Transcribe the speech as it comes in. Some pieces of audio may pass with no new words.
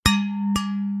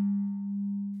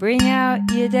Bring out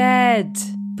your dead.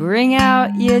 Bring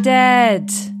out your dead.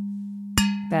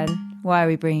 Ben, why are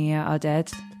we bringing out our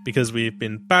dead? Because we've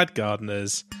been bad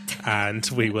gardeners and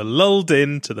we were lulled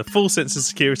into the false sense of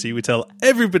security we tell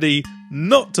everybody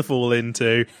not to fall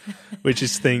into, which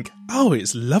is to think, oh,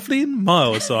 it's lovely and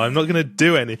mild, so I'm not going to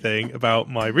do anything about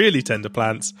my really tender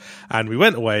plants. And we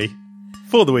went away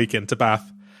for the weekend to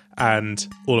Bath, and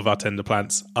all of our tender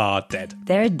plants are dead.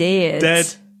 They're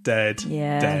dead.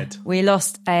 Dead. We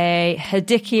lost a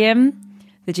Hedychium,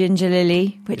 the ginger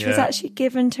lily, which was actually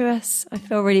given to us. I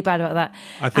feel really bad about that.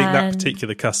 I think that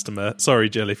particular customer, sorry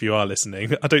Jill if you are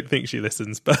listening, I don't think she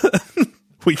listens, but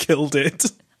we killed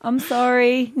it. I'm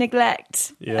sorry,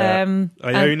 neglect. Yeah.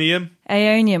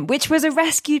 Aeonium, which was a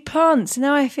rescued plant. So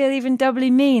now I feel even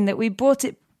doubly mean that we brought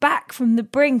it back from the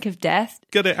brink of death.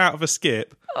 Got it out of a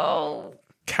skip. Oh.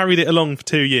 Carried it along for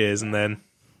 2 years and then...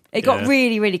 It got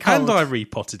really, really cold. And I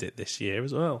repotted it this year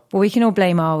as well. Well, we can all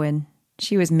blame Arwen.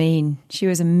 She was mean. She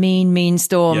was a mean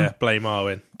storm. Yeah, blame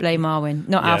Arwen. Blame Arwen.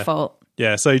 Not our fault.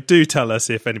 Yeah, so do tell us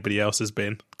if anybody else has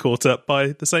been caught up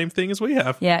by the same thing as we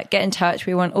have. Yeah, get in touch.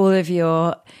 We want all of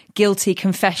your guilty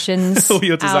confessions. All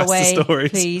your disaster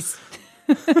stories. Please.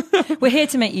 We're here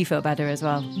to make you feel better as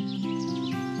well.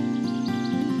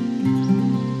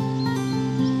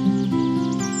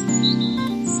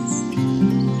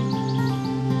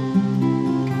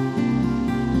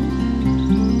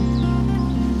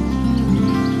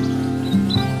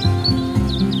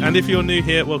 And if you're new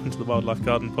here, welcome to the Wildlife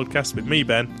Garden podcast with me,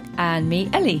 Ben. And me,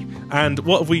 Ellie. And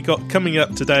what have we got coming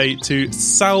up today to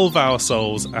salve our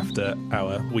souls after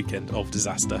our weekend of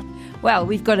disaster? Well,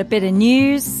 we've got a bit of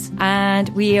news, and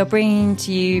we are bringing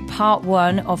to you part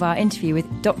one of our interview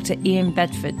with Dr. Ian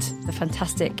Bedford, the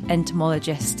fantastic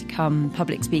entomologist come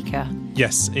public speaker.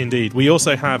 Yes, indeed. We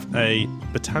also have a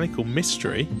botanical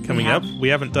mystery coming up. We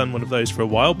haven't done one of those for a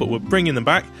while, but we're bringing them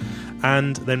back.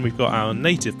 And then we've got our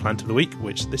native plant of the week,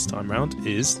 which this time round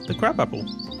is the crabapple.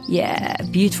 Yeah,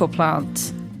 beautiful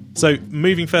plant. So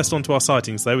moving first on to our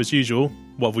sightings, though, as usual,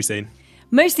 what have we seen?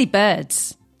 Mostly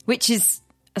birds,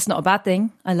 that's not a bad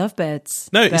thing. I love birds.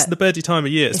 No, it's the birdie time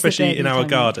of year, especially in our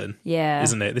garden. Yeah.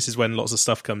 Isn't it? This is when lots of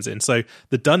stuff comes in. So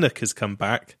the dunnock has come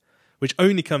back, which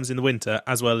only comes in the winter,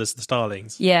 as well as the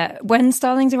starlings. Yeah, when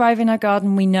starlings arrive in our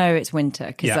garden, we know it's winter.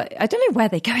 Because I don't know where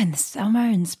they go in the summer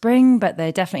and spring, but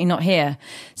they're definitely not here.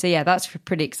 So yeah, that's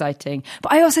pretty exciting.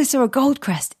 But I also saw a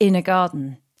goldcrest in a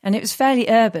garden, and it was fairly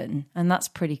urban, and that's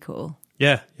pretty cool.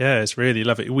 Yeah, it's really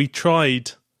lovely. We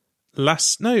tried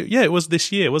it was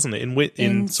this year, wasn't it?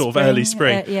 In sort of early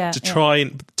spring, try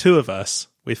and two of us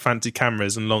with fancy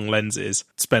cameras and long lenses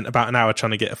spent about an hour trying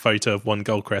to get a photo of one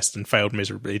goldcrest and failed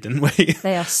miserably, didn't we?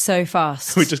 They are so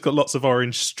fast. We just got lots of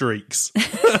orange streaks.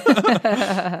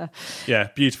 Yeah,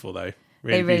 beautiful though.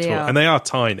 Really beautiful. Are. And they are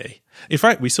tiny. In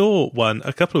fact, we saw one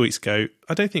a couple of weeks ago.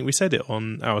 I don't think we said it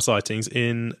on our sightings,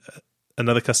 in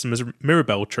another customer's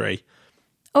Mirabelle tree.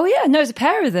 Oh yeah, no, it's a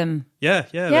pair of them. Yeah,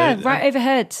 right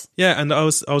overhead. Yeah, and I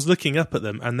was looking up at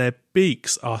them, and their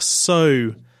beaks are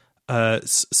so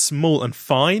small and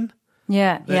fine.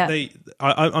 Yeah.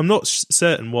 I'm not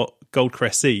certain what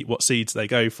goldcrests eat, what seeds they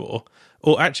go for,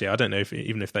 or actually, I don't know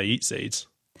even if they eat seeds.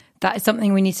 That is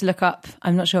something we need to look up.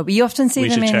 I'm not sure, but you often see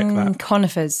them in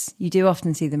conifers. You do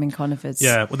often see them in conifers.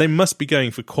 Yeah, well, they must be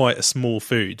going for quite a small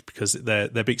food because their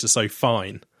beaks are so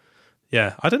fine.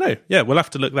 Yeah, I don't know. Yeah, we'll have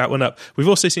to look that one up. We've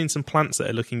also seen some plants that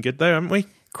are looking good though, haven't we?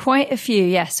 Quite a few,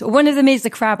 yes. One of them is the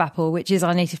crabapple, which is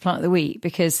our native plant of the week,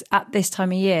 because at this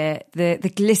time of year, the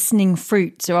glistening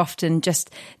fruits are often just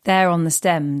there on the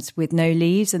stems with no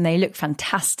leaves, and they look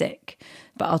fantastic.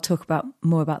 But I'll talk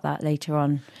more about that later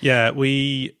on. Yeah,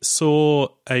 we saw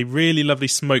a really lovely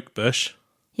smoke bush.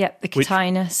 Yep, the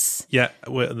Catinus.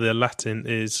 The Latin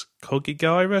is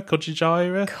Cogigyra,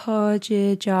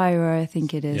 I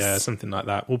think it is. Yeah, something like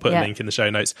that. We'll put a link in the show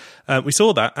notes. We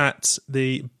saw that at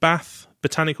the Bath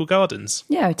Botanical Gardens.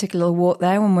 Yeah, we took a little walk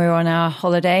there when we were on our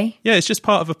holiday. Yeah, it's just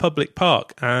part of a public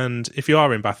park, and if you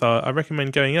are in Bath, I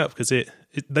recommend going up because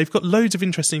they've got loads of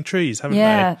interesting trees, haven't they?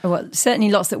 Yeah, well,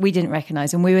 certainly lots that we didn't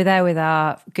recognise. And we were there with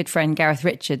our good friend Gareth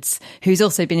Richards, who's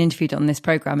also been interviewed on this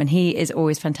programme, and he is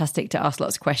always fantastic to ask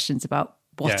lots of questions about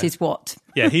what is what.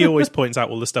 Yeah, he always points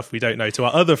out all the stuff we don't know to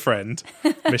our other friend,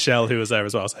 Michelle, who was there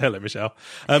as well. So hello, Michelle.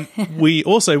 We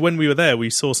also, when we were there,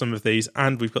 we saw some of these,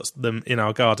 and we've got them in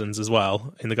our gardens as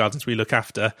well, in the gardens we look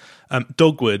after.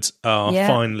 Dogwoods are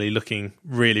finally looking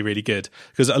really, really good,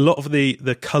 because a lot of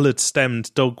the coloured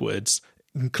stemmed dogwoods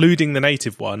including the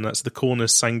native one, that's the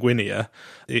Cornus sanguinea.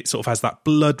 It sort of has that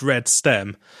blood red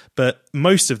stem, but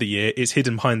most of the year it's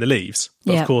hidden behind the leaves.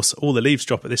 But of course, all the leaves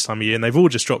drop at this time of year, and they've all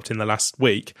just dropped in the last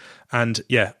week. And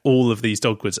yeah, all of these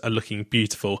dogwoods are looking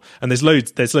beautiful. And there's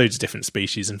loads of different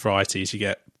species and varieties. You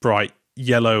get bright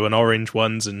yellow and orange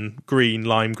ones and green,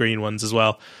 lime green ones as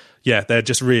well. Yeah, they're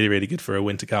just really, really good for a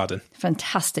winter garden.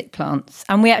 Fantastic plants.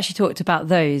 And we actually talked about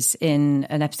those in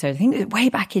an episode, I think way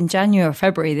back in January or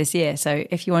February this year. So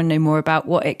if you want to know more about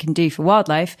what it can do for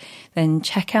wildlife, then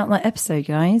check out that episode,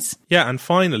 guys. Yeah, and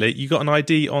finally, you got an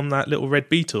ID on that little red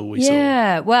beetle we saw.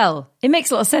 Yeah, well, it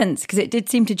makes a lot of sense because it did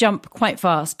seem to jump quite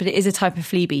fast, but it is a type of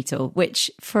flea beetle,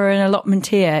 which for an allotment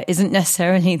here isn't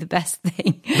necessarily the best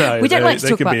thing. No, we don't like to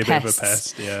talk about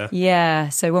pests. They can be a bit of a pest, Yeah,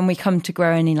 so when we come to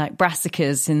grow any like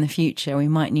brassicas in the future, we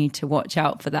might need to watch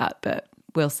out for that, but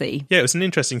we'll see. Yeah, it was an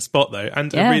interesting spot though,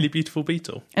 and a really beautiful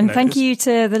beetle. And thank you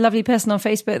to the lovely person on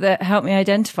Facebook that helped me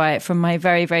identify it from my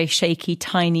very, very shaky,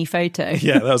 tiny photo.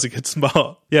 Yeah, that was a good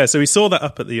spot. Yeah, so we saw that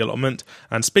up at the allotment,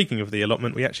 and speaking of the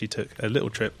allotment, we actually took a little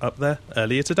trip up there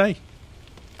earlier today.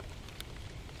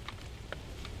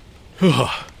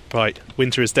 Right,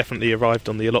 winter has definitely arrived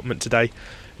on the allotment today.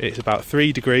 It's about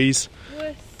 3 degrees.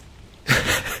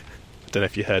 I don't know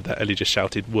if you heard that. Ellie just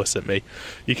shouted wuss at me.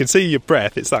 You can see your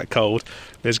breath, it's that cold.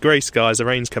 There's grey skies, the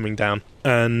rain's coming down,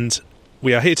 and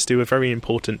we are here to do a very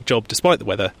important job despite the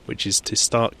weather, which is to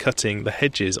start cutting the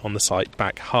hedges on the site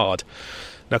back hard.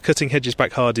 Now, cutting hedges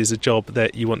back hard is a job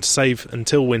that you want to save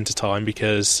until winter time,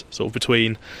 because sort of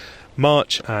between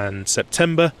March and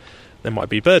September there might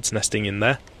be birds nesting in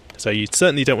there, so you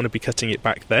certainly don't want to be cutting it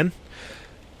back then.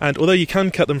 And although you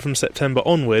can cut them from September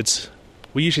onwards,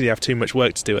 we usually have too much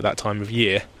work to do at that time of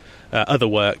year, other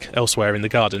work elsewhere in the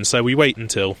garden, so we wait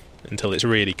until it's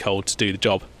really cold to do the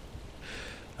job.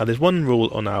 Now, there's one rule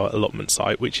on our allotment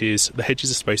site, which is the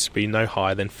hedges are supposed to be no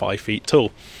higher than 5 feet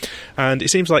tall. And it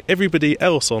seems like everybody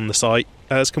else on the site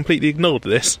has completely ignored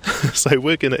this, so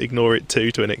we're going to ignore it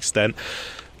too, to an extent.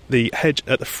 The hedge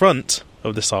at the front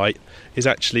of the site is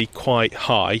actually quite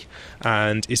high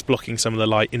and is blocking some of the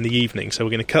light in the evening, so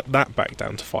we're going to cut that back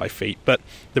down to 5 feet. But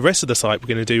the rest of the site we're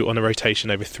going to do on a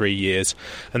rotation over 3 years,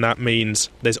 and that means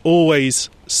there's always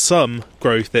some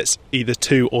growth that's either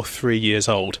 2 or 3 years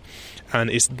old, and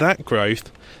it's that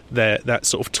growth there, that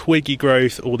sort of twiggy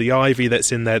growth, all the ivy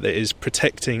that's in there, that is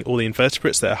protecting all the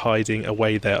invertebrates that are hiding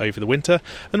away there over the winter,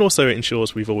 and also it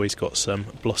ensures we've always got some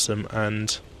blossom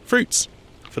and fruits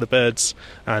for the birds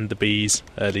and the bees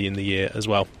early in the year as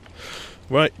well.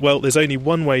 Right, well, there's only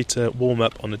one way to warm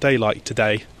up on a day like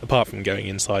today, apart from going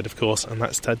inside, of course, and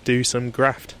that's to do some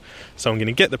graft. So I'm going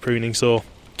to get the pruning saw,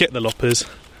 get the loppers,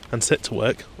 and set to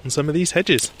work on some of these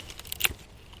hedges.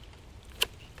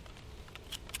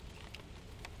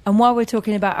 And while we're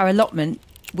talking about our allotment,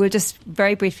 we'll just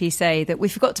very briefly say that we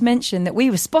forgot to mention that we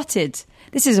were spotted.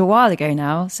 This is a while ago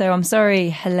now, so I'm sorry,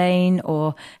 Helene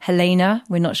or Helena.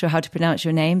 We're not sure how to pronounce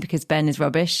your name because Ben is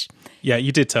rubbish. Yeah,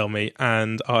 you did tell me,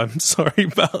 and I'm sorry,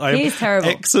 but I'm terrible.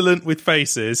 Excellent with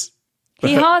faces.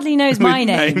 He hardly knows my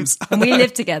name, names. And we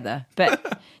live together.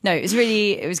 But no, it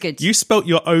was good. You spelt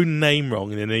your own name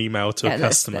wrong in an email to a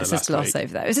customer let's last just gloss week.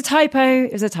 over that. It was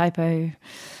a typo.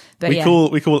 But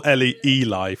we call Ellie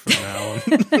Eli from now on.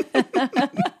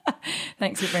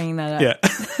 Thanks for bringing that up. Yeah.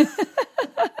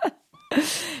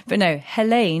 But no,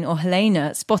 Helene or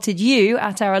Helena spotted you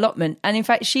at our allotment. And in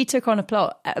fact, she took on a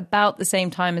plot at about the same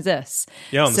time as us.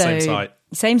 Yeah, on the same site.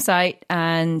 Same site.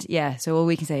 And yeah, so all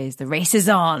we can say is the race is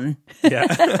on. Yeah.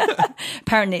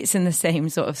 Apparently it's in the same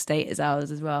sort of state as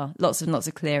ours as well. Lots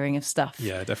of clearing of stuff.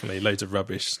 Yeah, definitely. Loads of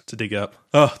rubbish to dig up.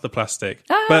 Oh, the plastic.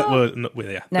 But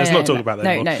let's not talk about that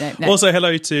anymore. No. Also,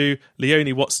 hello to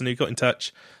Leonie Watson, who got in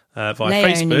touch via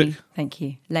Facebook. Thank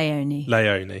you.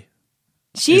 Leonie.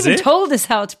 She Is even it? told us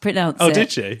how to pronounce it. Oh,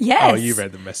 did she? Yes. Oh, you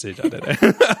read the message. I don't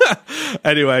know.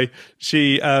 Anyway,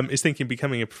 she is thinking of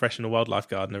becoming a professional wildlife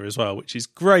gardener as well, which is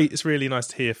great. It's really nice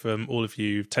to hear from all of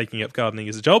you taking up gardening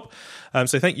as a job.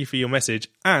 So thank you for your message.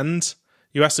 And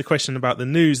you asked a question about the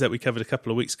news that we covered a couple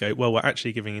of weeks ago. Well, we're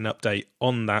actually giving an update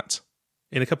on that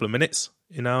in a couple of minutes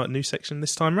in our news section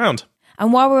this time round.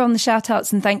 And while we're on the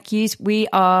shout-outs and thank yous, we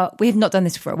have not done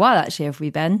this for a while, actually, have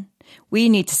we, Ben? We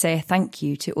need to say a thank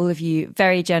you to all of you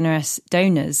very generous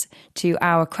donors to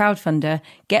our crowdfunder,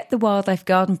 Get the Wildlife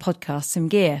Garden Podcast some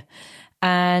gear.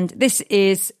 And this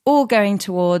is all going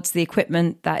towards the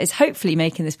equipment that is hopefully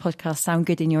making this podcast sound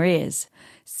good in your ears.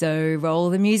 So roll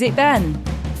the music, Ben.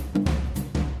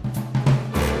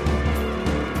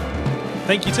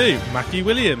 Thank you to Matthew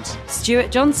Williams,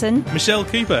 Stuart Johnson, Michelle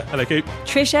Cooper, hello Coop,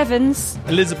 Trish Evans,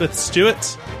 Elizabeth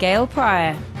Stewart, Gail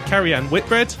Pryor, Carrie-Anne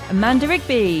Whitbread, Amanda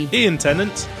Rigby, Ian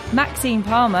Tennant, Maxine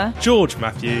Palmer, George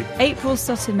Matthew, April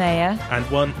Sotomayor, and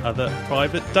one other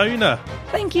private donor.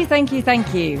 Thank you, thank you,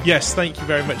 thank you. Yes, thank you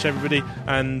very much, everybody.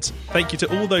 And thank you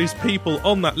to all those people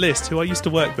on that list who I used to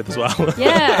work with as well.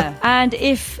 Yeah, and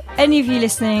if any of you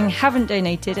listening haven't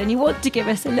donated and you want to give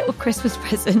us a little Christmas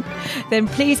present, then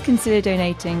please consider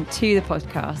donating to the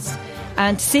podcast.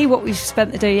 And to see what we've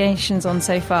spent the donations on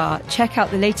so far, check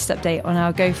out the latest update on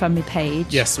our GoFundMe page.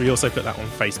 Yes, we also put that on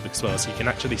Facebook as well, so you can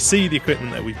actually see the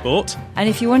equipment that we've bought. And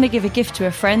if you want to give a gift to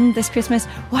a friend this Christmas,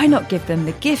 why not give them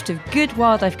the gift of good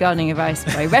wildlife gardening advice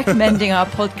by recommending our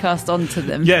podcast onto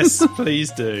them? Yes,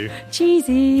 please do.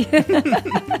 Cheesy.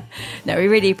 No, we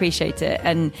really appreciate it.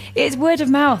 And it's word of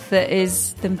mouth that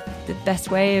is the best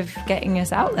way of getting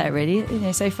us out there,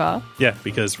 really, so far. Yeah,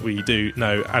 because we do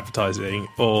no advertising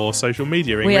or social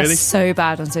media, we really. are so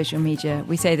bad on social media.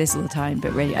 We say this all the time,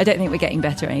 but really, I don't think we're getting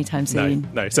better anytime soon.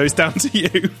 No. So it's down to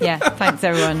you. Yeah, thanks,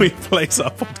 everyone. We place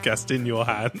our podcast in your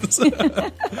hands.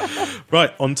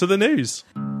 Right, on to the news.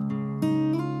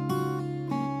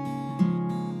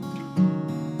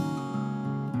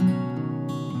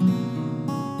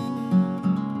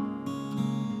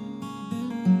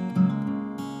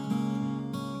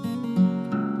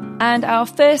 And our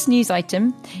first news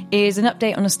item is an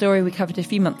update on a story we covered a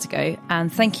few months ago.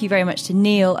 And thank you very much to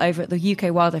Neil over at the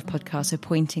UK Wildlife Podcast for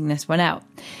pointing this one out.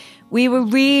 We were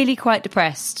really quite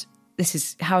depressed. This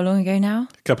is how long ago now?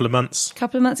 A couple of months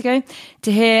ago,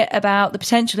 to hear about the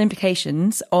potential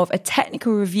implications of a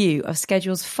technical review of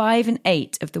Schedules 5 and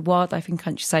 8 of the Wildlife and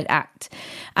Countryside Act.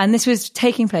 And this was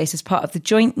taking place as part of the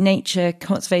Joint Nature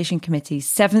Conservation Committee's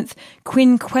 7th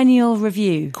quinquennial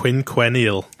review.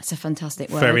 Quinquennial. It's a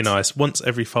fantastic word. Very nice. Once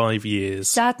every 5 years.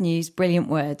 Sad news, brilliant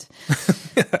word.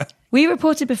 We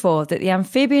reported before that the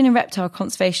Amphibian and Reptile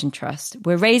Conservation Trust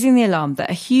were raising the alarm that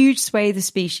a huge swathe of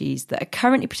species that are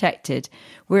currently protected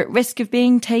were at risk of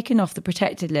being taken off the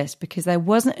protected list because there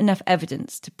wasn't enough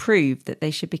evidence to prove that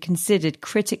they should be considered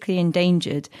critically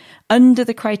endangered under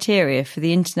the criteria for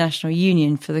the International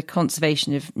Union for the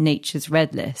Conservation of Nature's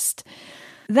Red List.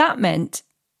 That meant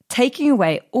taking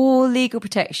away all legal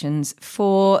protections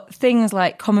for things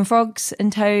like common frogs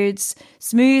and toads,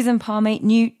 smooth and palmate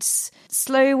newts,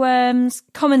 slow worms,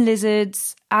 common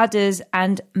lizards, adders,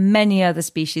 and many other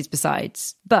species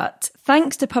besides. But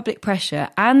thanks to public pressure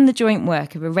and the joint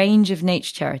work of a range of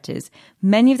nature charities,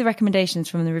 many of the recommendations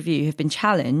from the review have been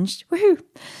challenged. Woohoo!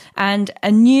 And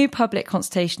a new public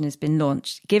consultation has been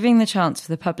launched, giving the chance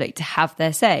for the public to have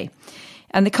their say.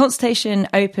 And the consultation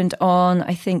opened on,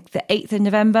 I think, the 8th of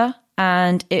November,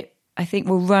 and it, I think,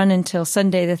 will run until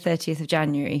Sunday, the 30th of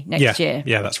January next year.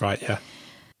 Yeah, that's right, yeah.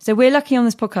 So we're lucky on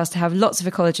this podcast to have lots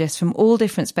of ecologists from all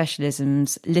different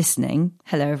specialisms listening.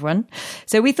 Hello, everyone.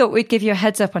 So we thought we'd give you a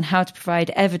heads up on how to provide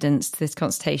evidence to this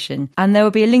consultation. And there will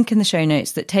be a link in the show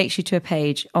notes that takes you to a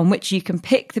page on which you can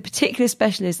pick the particular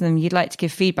specialism you'd like to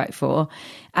give feedback for.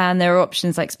 And there are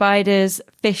options like spiders,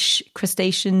 fish,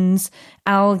 crustaceans,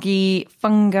 algae,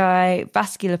 fungi,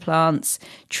 vascular plants,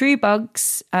 true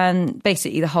bugs, and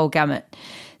basically the whole gamut.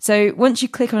 So once you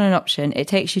click on an option, it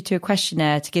takes you to a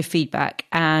questionnaire to give feedback,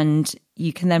 and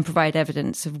you can then provide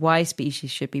evidence of why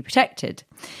species should be protected.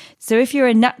 So if you're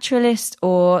a naturalist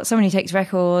or someone who takes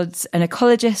records, an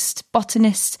ecologist,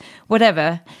 botanist,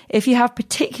 whatever, if you have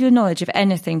particular knowledge of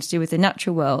anything to do with the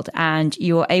natural world and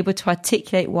you're able to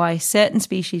articulate why certain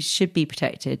species should be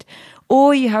protected,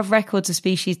 or you have records of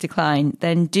species decline,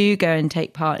 then do go and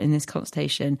take part in this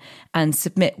consultation and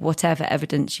submit whatever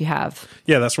evidence you have.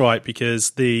 Yeah, that's right,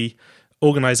 because the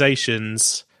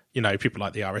organisations, people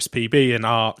like the RSPB and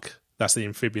ARC, that's the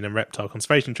Amphibian and Reptile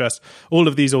Conservation Trust, all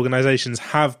of these organisations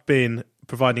have been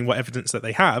providing what evidence that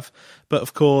they have. But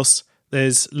of course,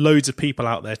 there's loads of people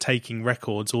out there taking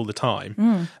records all the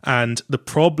time. And the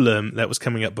problem that was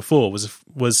coming up before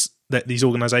was that these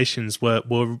organisations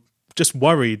were just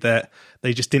worried that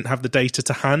they just didn't have the data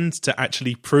to hand to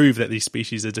actually prove that these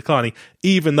species are declining,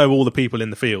 even though all the people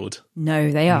in the field know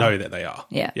that they are.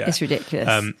 Yeah. It's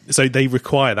ridiculous. So they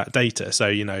require that data. So,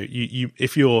 you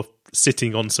if you're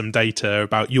sitting on some data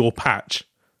about your patch,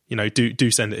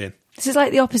 do send it in. This is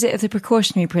like the opposite of the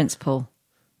precautionary principle.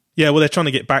 Yeah, well, they're trying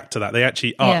to get back to that.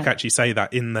 ARC actually say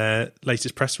that in their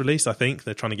latest press release, I think.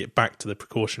 They're trying to get back to the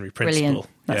precautionary principle. Brilliant.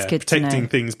 That's good to know. Protecting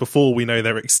things before we know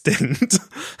they're extinct.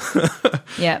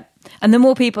 Yeah. And the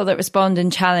more people that respond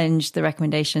and challenge the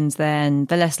recommendations, then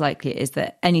the less likely it is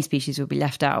that any species will be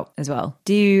left out as well.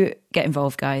 Do get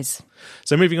involved, guys.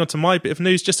 So moving on to my bit of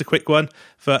news, just a quick one.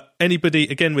 For anybody,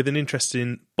 again, with an interest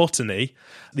in botany,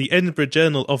 the Edinburgh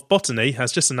Journal of Botany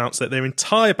has just announced that their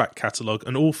entire back catalogue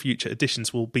and all future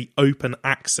editions will be open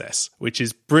access, which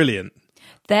is brilliant.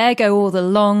 There go all the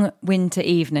long winter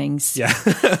evenings. Yeah.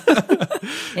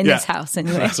 In this house,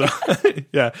 anyway. That's right.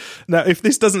 Yeah. Now, if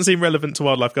this doesn't seem relevant to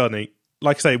wildlife gardening,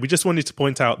 like I say, we just wanted to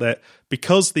point out that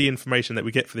because the information that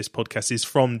we get for this podcast is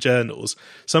from journals,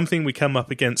 something we come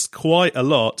up against quite a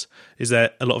lot is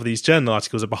that a lot of these journal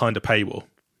articles are behind a paywall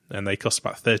and they cost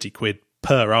about 30 quid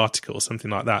per article,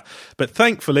 something like that. But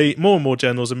thankfully, more and more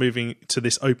journals are moving to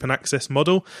this open access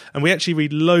model, and we actually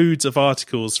read loads of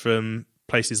articles from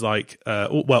places like,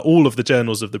 all of the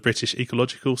journals of the British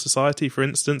Ecological Society, for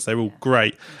instance. They're all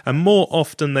great. And more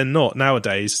often than not,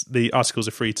 nowadays, the articles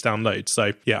are free to download.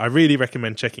 So, yeah, I really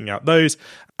recommend checking out those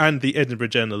and the Edinburgh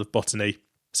Journal of Botany.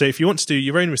 So if you want to do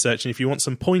your own research and if you want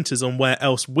some pointers on where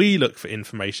else we look for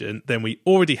information, then we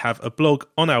already have a blog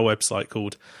on our website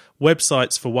called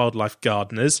Websites for Wildlife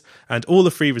Gardeners, and all the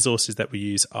free resources that we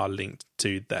use are linked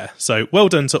to there. So well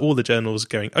done to all the journals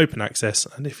going open access,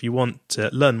 and if you want to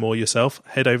learn more yourself,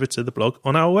 head over to the blog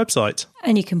on our website.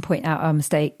 And you can point out our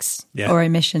mistakes or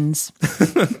omissions,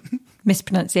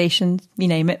 mispronunciations, you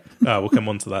name it. We'll come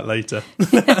on to that later.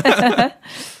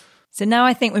 So now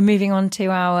I think we're moving on to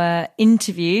our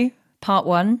interview, part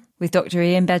 1, with Dr.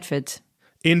 Ian Bedford.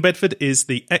 Ian Bedford is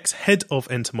the ex-head of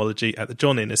entomology at the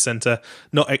John Innes Centre.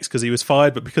 Not ex because he was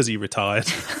fired, but because he retired.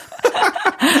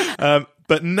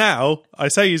 But now, I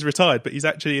say he's retired, but he's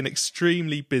actually an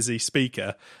extremely busy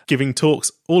speaker, giving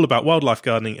talks all about wildlife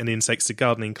gardening and insects to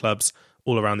gardening clubs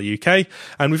all around the UK.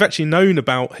 And we've actually known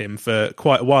about him for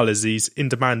quite a while, as he's in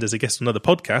demand as a guest on other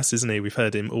podcasts, isn't he? We've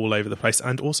heard him all over the place,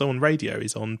 and also on radio.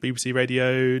 He's on BBC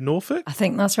Radio Norfolk. I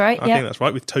think that's right. I think that's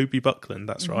right, with Toby Buckland.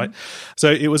 That's right.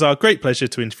 So it was our great pleasure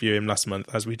to interview him last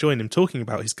month as we joined him talking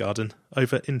about his garden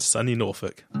over in sunny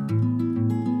Norfolk.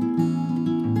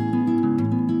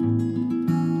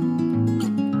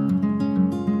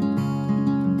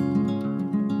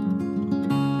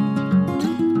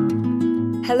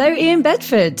 Hello, Ian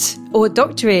Bedford, or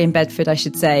Dr. Ian Bedford, I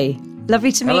should say.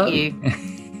 Lovely to meet you.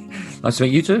 Nice to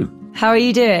meet you too. How are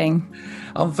you doing?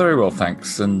 I'm very well,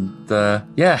 thanks. And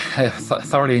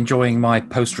thoroughly enjoying my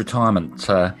post-retirement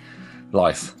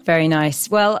life. Very nice.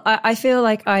 Well, I feel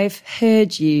like I've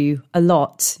heard you a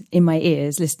lot in my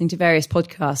ears listening to various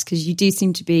podcasts, because you do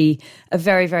seem to be a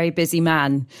very, very busy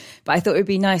man. But I thought it would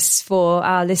be nice for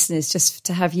our listeners just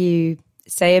to have you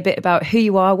say a bit about who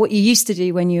you are, what you used to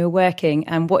do when you were working,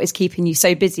 and what is keeping you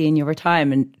so busy in your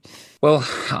retirement. Well,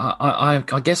 I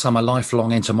guess I'm a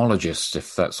lifelong entomologist,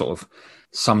 if that sort of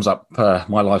sums up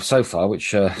my life so far,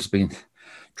 which has been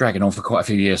dragging on for quite a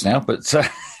few years now. But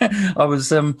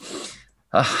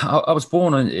I was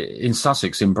born in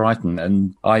Sussex, in Brighton,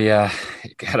 and I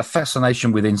had a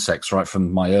fascination with insects right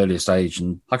from my earliest age.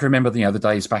 And I can remember, the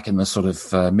days back in the sort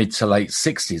of mid to late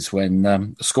 60s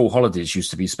when school holidays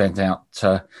used to be spent out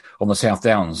on the South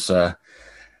Downs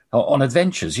on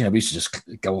adventures. We used to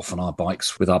just go off on our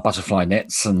bikes with our butterfly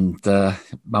nets, and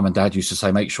Mum and Dad used to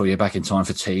say, make sure you're back in time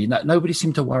for tea. Nobody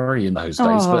seemed to worry in those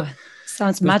days. But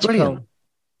sounds magical. Brilliant.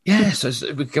 Yeah,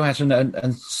 so we'd go out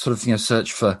and sort of,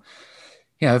 search for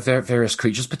various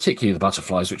creatures, particularly the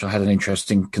butterflies, which I had an interest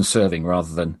in conserving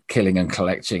rather than killing and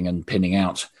collecting and pinning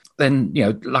out. Then,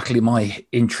 luckily my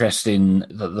interest in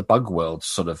the bug world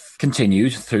sort of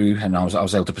continued through, and I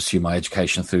was able to pursue my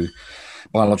education through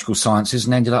biological sciences,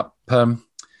 and ended up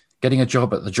getting a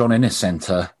job at the John Innes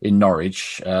Centre in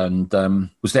Norwich, and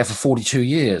was there for 42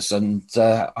 years. And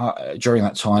during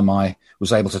that time, I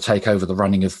was able to take over the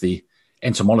running of the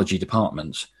entomology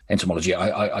department. Entomology,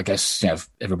 I guess,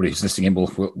 everybody who's listening in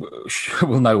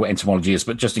will know what entomology is,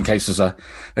 but just in case there's a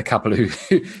couple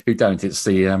who don't, it's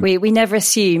the... We never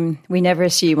assume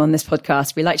on this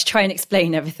podcast. We like to try and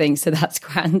explain everything, so that's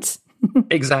grand.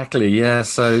 Exactly, yeah.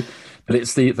 So, but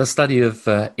it's the study of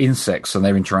insects and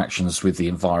their interactions with the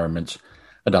environment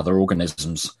and other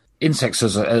organisms. Insects,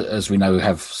 as we know,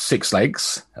 have 6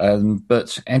 legs,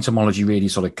 but entomology really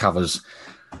sort of covers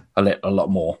a lot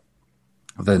more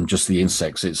than just the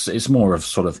insects. It's more of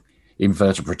sort of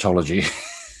invertebrratology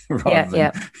rather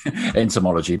than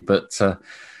entomology. But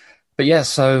yeah,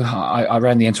 so I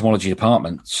ran the entomology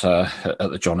department at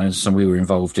the John Innes, and we were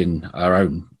involved in our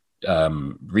own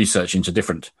research into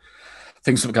different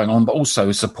things that were going on, but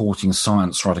also supporting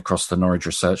science right across the Norwich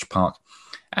Research Park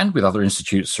and with other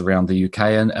institutes around the UK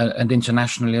and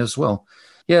internationally as well.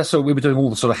 Yeah, so we were doing all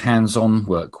the sort of hands-on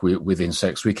work with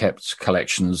insects. We kept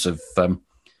collections of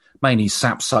mainly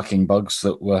sap-sucking bugs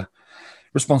that were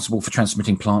responsible for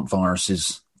transmitting plant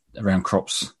viruses around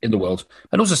crops in the world.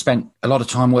 And also spent a lot of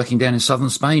time working down in southern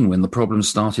Spain when the problems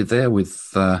started there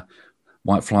with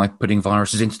whitefly putting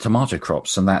viruses into tomato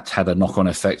crops. And that had a knock-on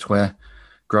effect where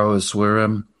growers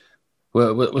were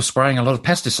spraying a lot of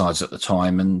pesticides at the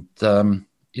time, and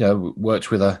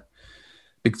worked with a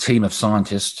big team of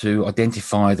scientists to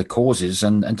identify the causes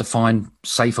and to find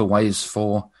safer ways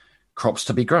for crops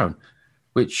to be grown,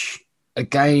 which,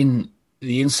 again,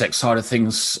 the insect side of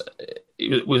things,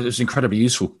 it was incredibly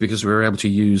useful because we were able to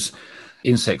use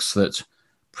insects that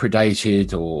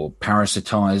predated or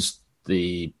parasitized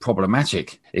the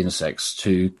problematic insects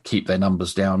to keep their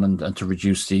numbers down and to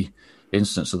reduce the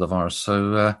incidence of the virus.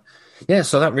 So,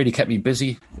 so that really kept me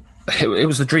busy. It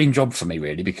was the dream job for me,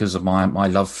 really, because of my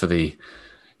love for the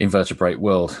invertebrate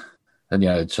world, and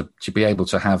to be able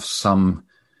to have some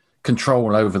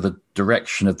control over the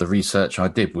direction of the research I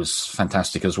did was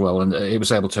fantastic as well. And it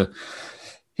was able to,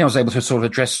 I was able to sort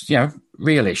of address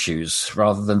real issues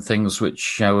rather than things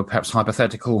which were perhaps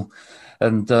hypothetical.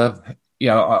 And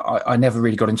I never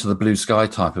really got into the blue sky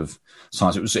type of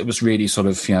science. It was really sort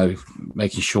of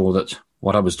making sure that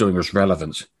what I was doing was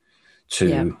relevant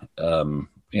to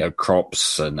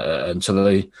crops and to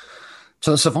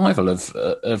the survival of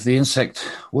the insect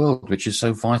world, which is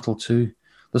so vital to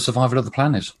the survival of the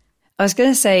planet. I was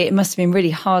going to say it must have been really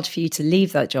hard for you to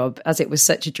leave that job, as it was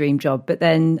such a dream job. But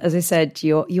then, as I said,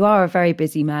 you are a very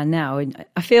busy man now, and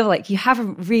I feel like you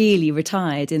haven't really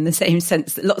retired in the same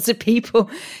sense that lots of people.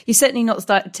 You certainly not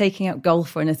started taking out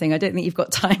golf or anything. I don't think you've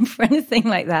got time for anything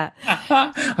like that.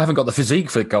 I haven't got the physique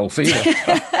for golf either.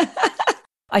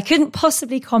 I couldn't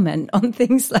possibly comment on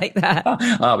things like that.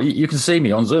 You can see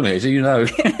me on Zoom here, so you know.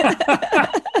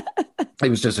 It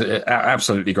was just an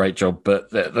absolutely great job,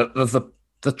 but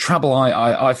the trouble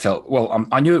I felt,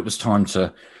 I knew it was time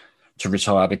to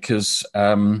retire because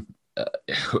the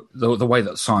way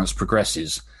that science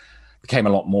progresses became a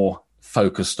lot more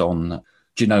focused on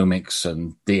genomics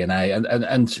and DNA,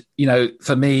 and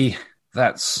for me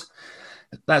that's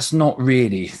not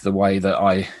really the way that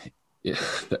I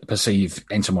perceive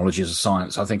entomology as a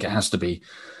science. I think it has to be,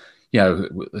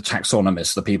 the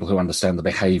taxonomists, the people who understand the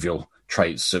behavioural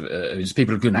traits of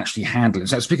people who can actually handle it.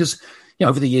 So it's because,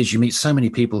 over the years you meet so many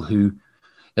people who,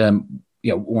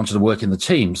 wanted to work in the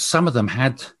team. Some of them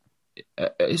had,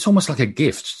 it's almost like a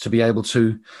gift to be able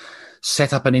to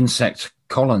set up an insect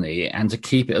colony and to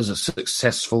keep it as a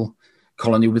successful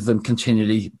colony with them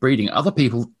continually breeding. Other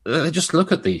people, they just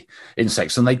look at the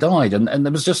insects and they died, and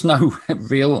there was just no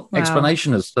real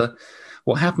explanation as to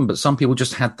what happened. But some people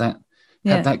just had that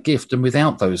gift, and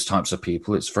without those types of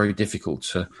people, it's very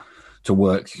difficult to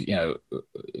work,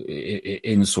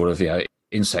 in sort of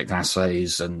insect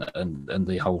assays and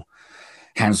the whole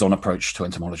hands-on approach to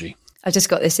entomology. I just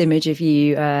got this image of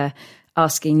you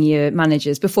asking your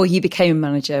managers before you became a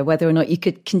manager whether or not you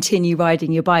could continue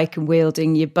riding your bike and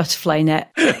wielding your butterfly net.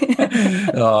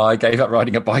 I gave up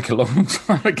riding a bike a long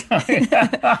time ago.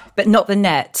 But not the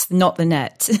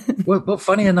net. Well,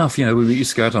 funny enough, we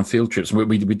used to go out on field trips, and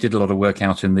we did a lot of work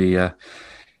out in the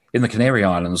Canary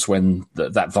Islands when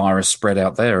that virus spread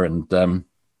out there, and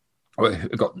we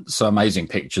got some amazing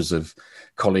pictures of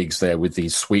colleagues there with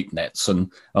these sweep nets,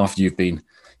 and after you've been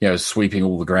sweeping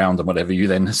all the ground and whatever, you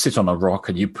then sit on a rock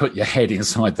and you put your head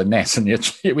inside the net, and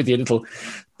you're with your little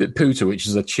puta, which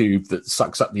is a tube that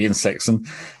sucks up the insects, and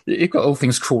you've got all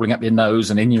things crawling up your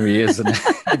nose and in your ears and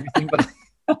everything. But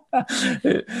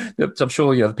I'm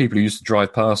sure the people who used to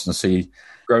drive past and see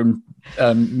grown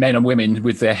men and women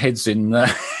with their heads in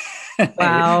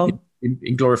wow.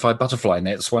 in glorified butterfly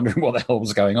nets, wondering what the hell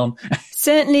was going on.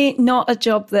 Certainly not a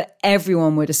job that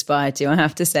everyone would aspire to, I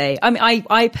have to say. I mean,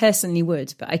 I personally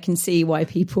would, but I can see why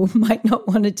people might not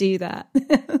want to do that.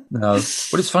 No,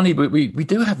 but it's funny, but we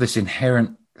do have this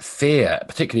inherent fear,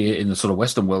 particularly in the sort of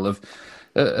Western world,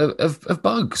 of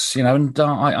bugs, and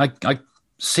I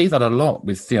see that a lot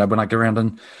with, when I go around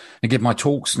and give my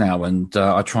talks now, and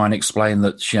I try and explain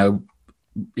that,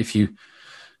 if you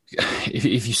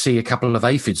see a couple of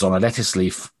aphids on a lettuce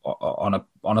leaf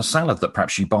on a salad that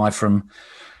perhaps you buy from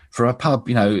a pub,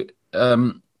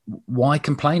 why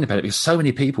complain about it? Because so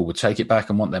many people would take it back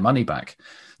and want their money back.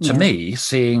 To me,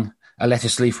 seeing a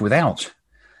lettuce leaf without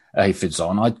aphids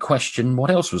on, I'd question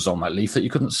what else was on that leaf that you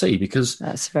couldn't see. Because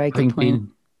that's a very good point.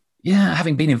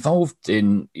 Having been involved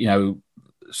in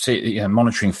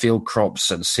monitoring field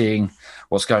crops and seeing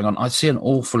what's going on, I see an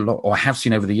awful lot, or I have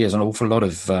seen over the years, an awful lot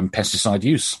of pesticide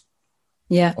use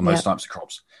on those types of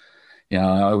crops.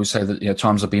 I always say that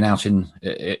times I've been out in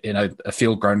a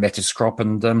field-grown lettuce crop,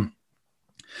 and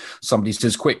somebody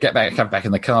says, "Quick, get back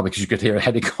in the car," because you could hear a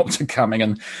helicopter coming,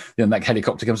 and then that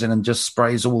helicopter comes in and just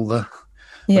sprays all the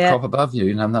crop above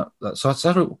you. And so that's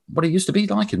what it used to be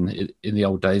like in the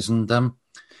old days. And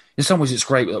in some ways, it's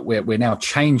great that we're now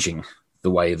changing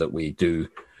the way that we do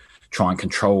try and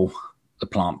control the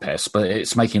plant pests, but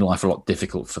it's making life a lot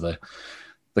difficult for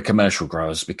the commercial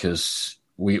growers, because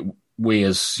we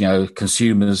as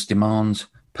consumers demand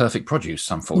perfect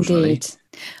produce, unfortunately. Indeed.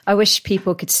 I wish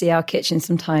people could see our kitchen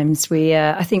sometimes.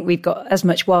 I think we've got as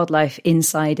much wildlife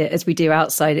inside it as we do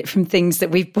outside it, from things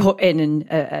that we've brought in and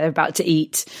are about to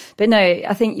eat. But no,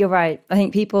 I think you're right. I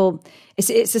think people, it's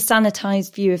a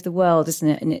sanitized view of the world, isn't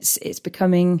it? And it's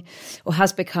becoming, or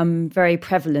has become, very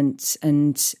prevalent.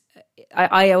 And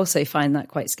I also find that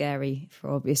quite scary for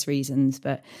obvious reasons.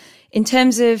 But in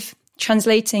terms of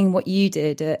translating what you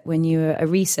did when you were a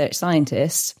research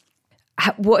scientist,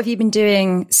 what have you been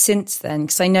doing since then?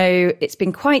 Because I know it's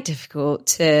been quite difficult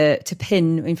to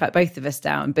pin, in fact, both of us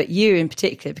down, but you in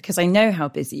particular, because I know how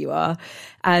busy you are.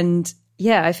 And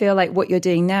yeah, I feel like what you're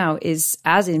doing now is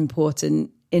as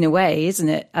important in a way, isn't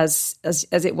it, as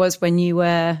it was when you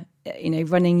were,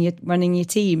 running your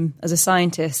team as a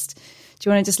scientist. Do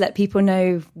you want to just let people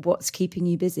know what's keeping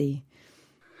you busy?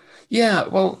 Yeah,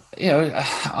 well,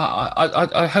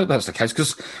 I hope that's the case,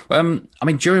 because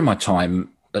during my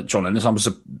time at John Lennon, I was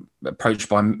approached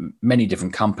by many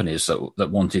different companies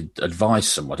that wanted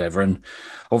advice and whatever, and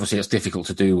obviously it's difficult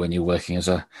to do when you're working as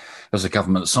a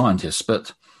government scientist.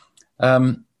 But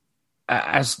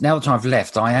as now that I've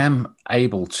left, I am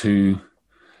able to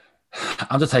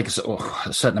undertake a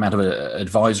certain amount of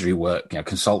advisory work,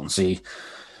 consultancy,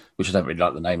 which I don't really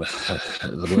like the name of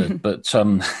the word, but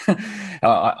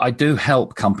I do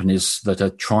help companies that are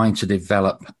trying to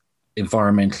develop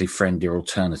environmentally friendly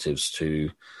alternatives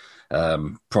to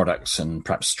products and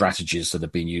perhaps strategies that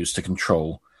have been used to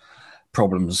control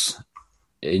problems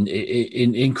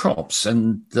in crops.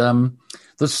 And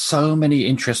there's so many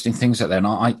interesting things out there,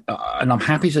 and I'm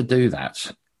happy to do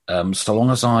that, so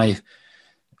long as I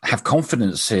have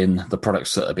confidence in the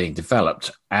products that are being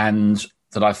developed, and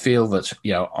that I feel that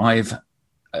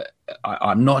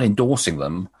I'm not endorsing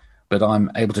them, but I'm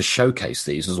able to showcase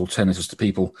these as alternatives to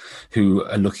people who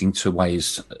are looking to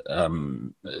ways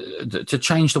to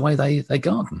change the way they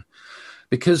garden.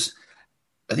 Because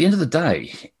at the end of the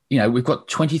day, we've got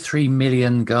 23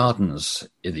 million gardens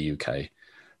in the UK.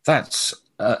 That's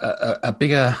a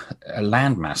bigger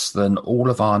landmass than all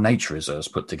of our nature reserves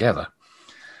put together.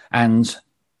 And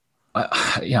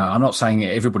I'm not saying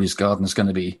everybody's garden is going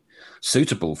to be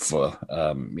suitable for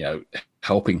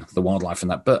helping the wildlife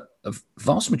and that, but a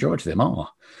vast majority of them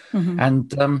are. Mm-hmm.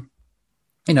 And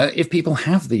if people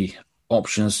have the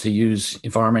options to use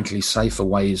environmentally safer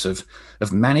ways of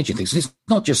managing things, it's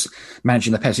not just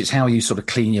managing the pests, it's how you sort of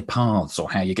clean your paths,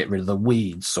 or how you get rid of the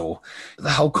weeds, or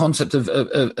the whole concept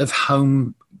of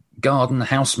home garden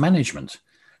house management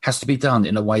has to be done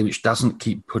in a way which doesn't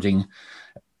keep putting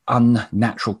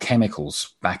unnatural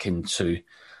chemicals back into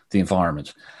the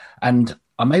environment. And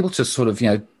I'm able to sort of,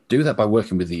 do that by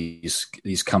working with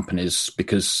these companies,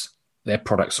 because their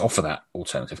products offer that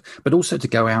alternative, but also to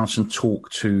go out and talk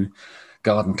to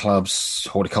garden clubs,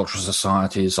 horticultural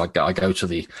societies. I go to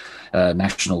the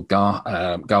national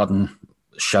garden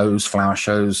shows, flower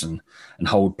shows, and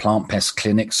hold plant pest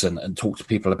clinics and talk to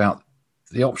people about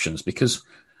the options, because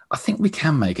I think we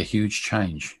can make a huge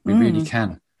change. We really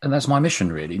can. And that's my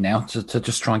mission really now, to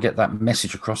just try and get that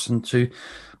message across,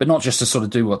 but not just to sort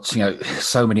of do what,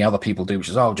 so many other people do, which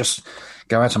is, just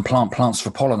go out and plant plants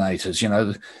for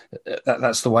pollinators.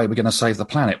 That's the way we're going to save the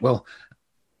planet. Well,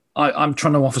 I'm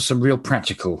trying to offer some real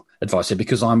practical advice here,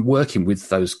 because I'm working with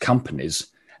those companies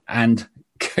and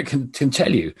can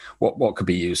tell you what could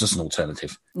be used as an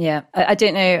alternative. Yeah, I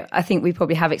don't know. I think we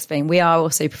probably have explained. We are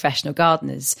also professional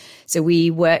gardeners. So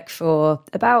we work for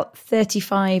about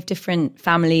 35 different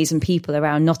families and people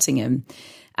around Nottingham.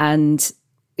 And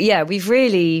yeah, we've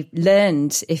really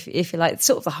learned, if you like,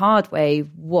 sort of the hard way,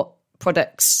 what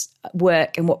products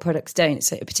work and what products don't.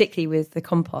 So particularly with the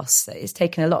compost, it's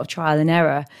taken a lot of trial and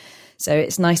error. So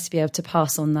it's nice to be able to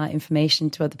pass on that information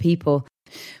to other people.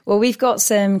 Well, we've got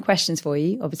some questions for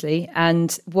you, obviously.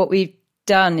 And what we've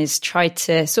done is try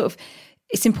to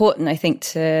it's important, I think,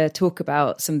 to talk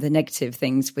about some of the negative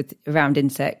things around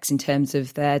insects in terms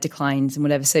of their declines and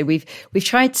whatever. So we've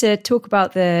tried to talk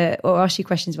about or ask you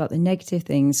questions about the negative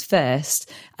things first,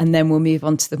 and then we'll move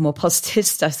on to the more positive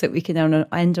stuff so that we can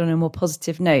end on a more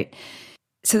positive note.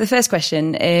 So the first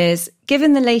question is,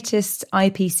 given the latest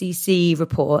IPCC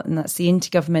report, and that's the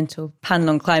Intergovernmental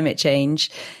Panel on Climate Change,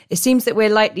 it seems that we're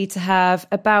likely to have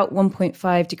about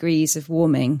 1.5 degrees of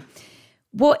warming.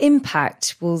 What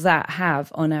impact will that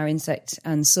have on our insect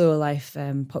and soil life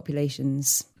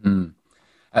populations?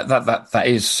 That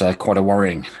is quite a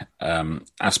worrying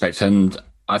aspect. And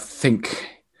I think,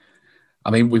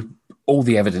 all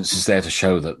the evidence is there to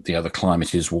show that the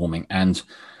climate is warming, and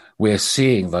we're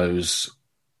seeing those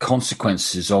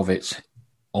consequences of it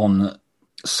on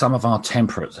some of our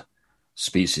temperate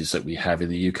species that we have in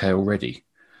the UK already.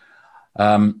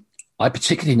 I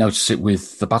particularly notice it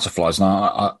with the butterflies.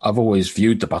 Now, I've always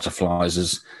viewed the butterflies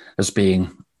as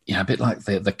being, a bit like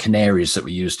the canaries that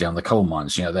we use down the coal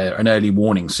mines. They're an early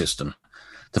warning system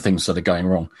to things that are going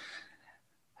wrong.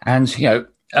 And,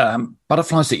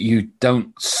 butterflies that you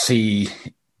don't see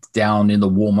down in the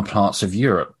warmer parts of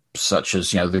Europe, such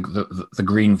as the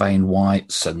green veined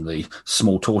whites and the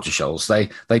small tortoiseshells,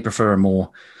 they prefer a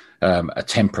more a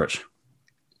temperate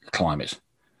climate.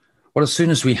 Well, as soon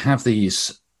as we have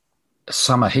these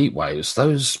summer heat waves,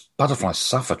 those butterflies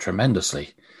suffer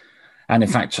tremendously. And in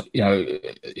fact,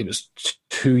 it was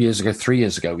 2 years ago, 3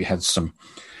 years ago, we had some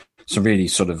really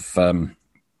sort of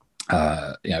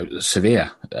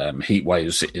severe heat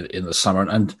waves in the summer,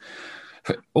 and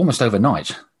almost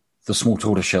overnight, the small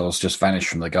tortoiseshells just vanished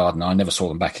from the garden. I never saw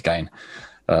them back again,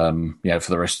 for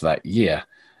the rest of that year.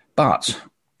 But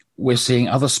we're seeing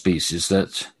other species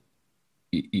that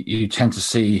you tend to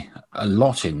see a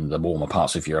lot in the warmer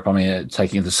parts of Europe.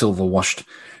 Taking the silver-washed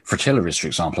fritillaries, for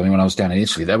example. When I was down in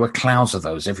Italy, there were clouds of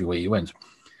those everywhere you went.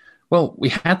 Well, we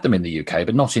had them in the UK,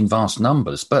 but not in vast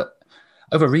numbers. But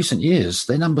over recent years,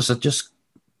 their numbers are just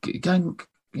going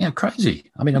crazy.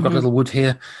 I've got a little wood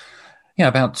here,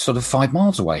 about sort of 5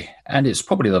 miles away, and it's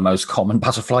probably the most common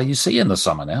butterfly you see in the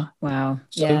summer now. Wow.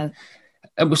 So, yeah.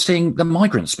 And we're seeing the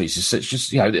migrant species, such as,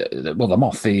 the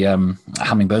moth, the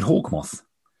hummingbird hawk moth,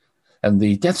 and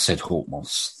the death's head hawk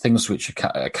moths, things which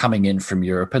are coming in from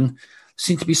Europe and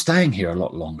seem to be staying here a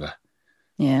lot longer.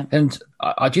 Yeah. And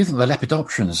I do think the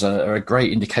lepidopterans are a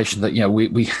great indication that,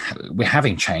 we're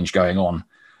having change going on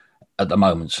at the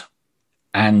moment,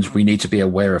 and we need to be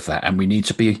aware of that, and we need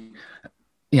to be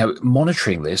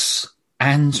monitoring this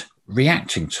and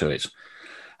reacting to it.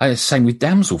 Same with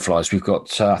damselflies. We've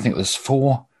got, I think there's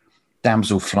 4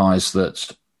 damselflies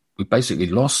that we've basically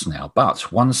lost now,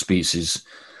 but one species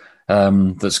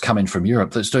that's coming from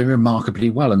Europe that's doing remarkably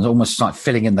well and almost like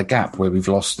filling in the gap where we've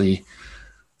lost the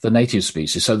native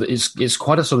species. So it's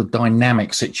quite a sort of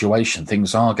dynamic situation.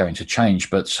 Things are going to change,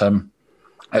 but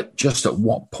just at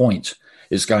what point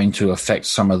is going to affect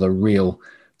some of the real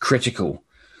critical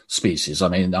species.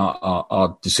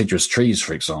 Our deciduous trees,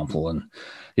 for example, and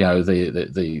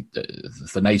the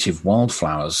native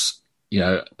wildflowers.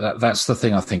 That's the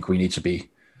thing I think we need to be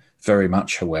very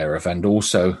much aware of, and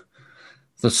also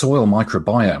the soil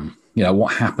microbiome.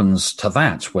 What happens to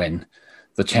that when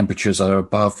the temperatures are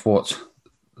above what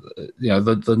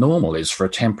the normal is for a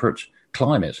temperate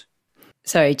climate.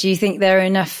 Sorry, do you think there are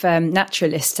enough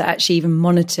naturalists to actually even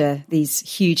monitor these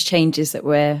huge changes that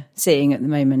we're seeing at the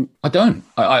moment? I don't.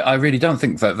 I really don't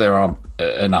think that there are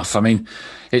enough.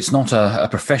 It's not a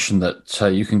profession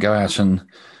that you can go out and,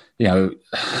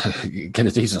 get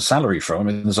a decent salary from.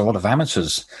 There's a lot of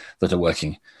amateurs that are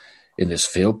working in this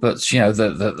field, but,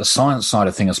 the science side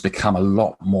of things has become a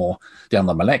lot more down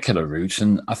the molecular route,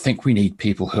 and I think we need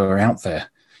people who are out there,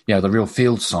 the real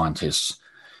field scientists.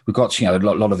 We've got, a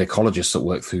lot of ecologists that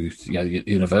work through,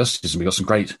 universities, and we've got some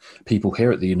great people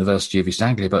here at the University of East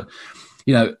Anglia. But,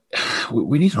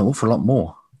 we need an awful lot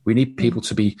more. We need people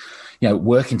to be,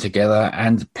 working together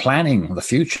and planning the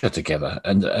future together,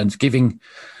 and giving,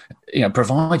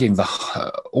 providing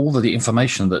all of the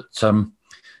information that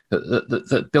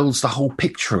that builds the whole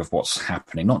picture of what's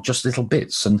happening, not just little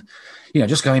bits. And,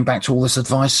 just going back to all this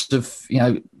advice of,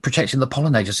 protecting the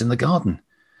pollinators in the garden.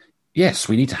 Yes,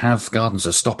 we need to have gardens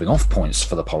as stopping off points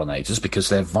for the pollinators, because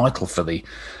they're vital for the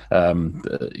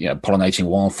pollinating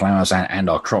wildflowers and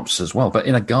our crops as well. But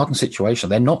in a garden situation,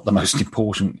 they're not the most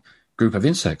important group of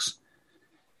insects.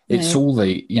 It's all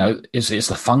the it's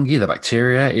the fungi, the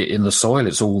bacteria in the soil.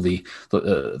 It's all the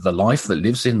life that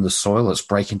lives in the soil that's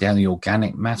breaking down the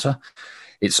organic matter.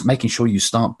 It's making sure you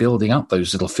start building up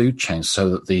those little food chains so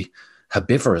that the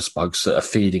herbivorous bugs that are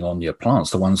feeding on your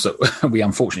plants, the ones that we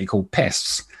unfortunately call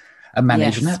pests, are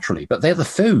managed naturally, but they're the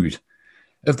food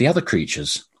of the other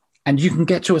creatures. And you can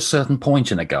get to a certain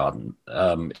point in a garden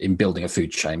in building a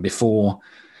food chain before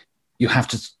you have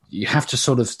to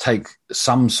sort of take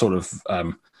some sort of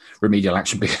remedial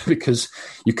action because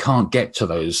you can't get to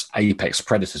those apex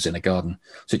predators in a garden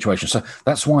situation. So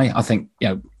that's why I think,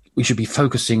 we should be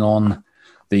focusing on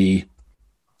the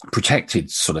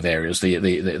protected sort of areas, the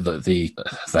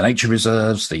nature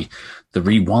reserves, the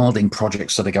rewilding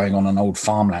projects that are going on old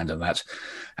farmland and that,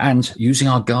 and using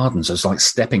our gardens as like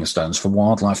stepping stones for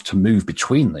wildlife to move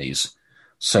between these,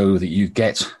 so that you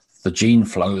get the gene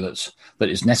flow that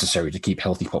is necessary to keep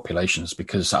healthy populations,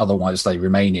 because otherwise they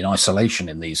remain in isolation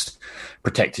in these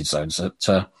protected zones.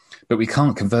 But we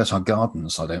can't convert our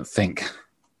gardens, I don't think,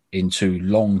 into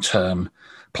long-term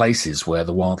places where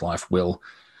the wildlife will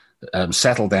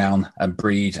settle down and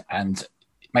breed and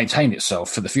maintain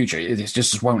itself for the future. It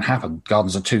just won't happen.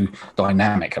 Gardens are too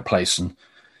dynamic a place, and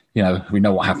we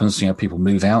know what happens. People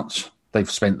move out. They've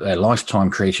spent their lifetime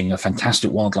creating a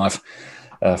fantastic wildlife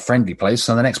friendly place,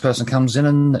 and the next person comes in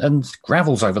and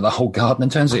gravels over the whole garden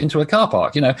and turns it into a car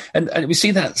park. And we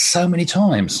see that so many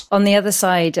times. On the other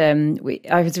side,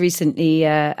 I was recently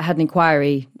had an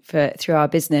inquiry through our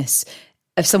business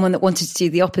of someone that wanted to do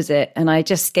the opposite, and I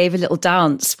just gave a little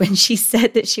dance when she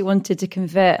said that she wanted to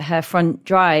convert her front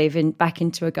drive back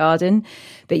into a garden.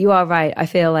 But you are right. I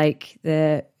feel like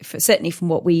certainly from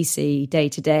what we see day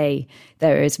to day,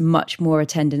 there is much more a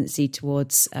tendency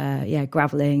towards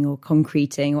graveling or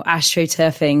concreting or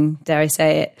astroturfing, dare I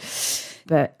say it.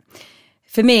 But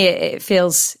for me, it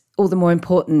feels all the more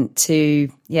important to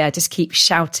just keep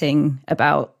shouting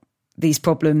about these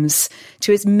problems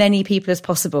to as many people as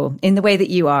possible, in the way that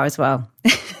you are as well.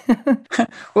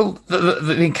 Well,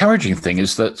 the encouraging thing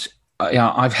is that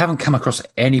I haven't come across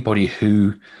anybody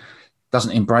who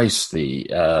doesn't embrace the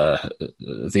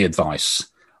advice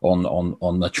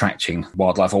on attracting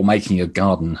wildlife or making a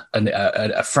garden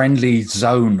a friendly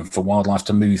zone for wildlife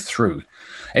to move through.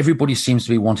 Everybody seems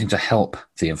to be wanting to help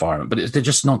the environment, but they're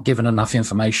just not given enough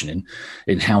information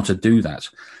in how to do that.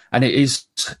 And it is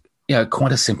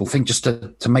quite a simple thing, just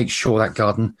to make sure that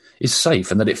garden is safe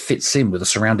and that it fits in with the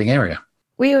surrounding area.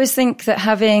 We always think that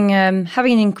having an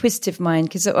inquisitive mind,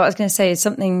 because what I was going to say is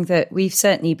something that we've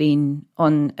certainly been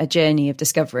on a journey of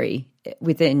discovery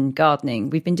within gardening.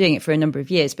 We've been doing it for a number of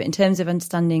years, but in terms of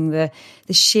understanding the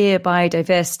sheer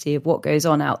biodiversity of what goes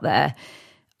on out there,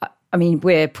 I mean,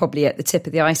 we're probably at the tip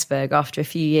of the iceberg after a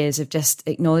few years of just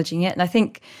acknowledging it. And I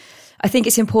think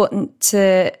it's important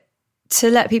to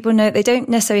let people know they don't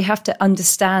necessarily have to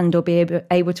understand or be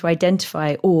able to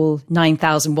identify all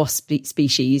 9,000 wasp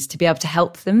species to be able to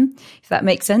help them, if that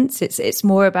makes sense. It's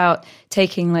more about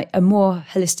taking like a more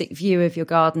holistic view of your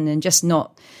garden and just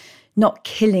not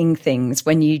killing things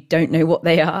when you don't know what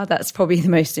they are. That's probably the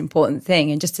most important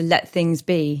thing, and just to let things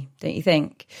be, don't you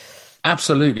think?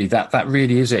 Absolutely. That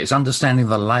really is it. It's understanding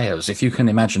the layers. If you can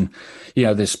imagine,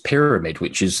 this pyramid,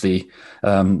 which is the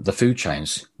food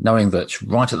chains, knowing that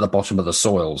right at the bottom of the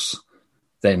soils,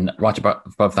 then right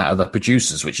above that are the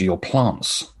producers, which are your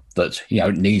plants that,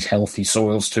 need healthy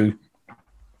soils to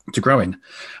grow in.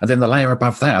 And then the layer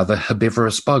above that are the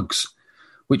herbivorous bugs,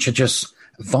 which are just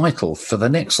vital for the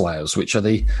next layers, which are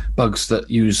the bugs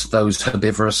that use those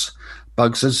herbivorous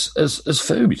bugs as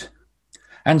food.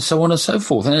 And so on and so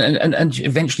forth. And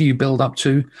eventually you build up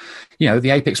to,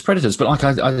 the apex predators. But like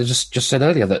I just said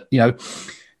earlier, that,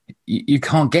 you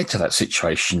can't get to that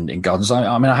situation in gardens.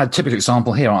 I mean, I had a typical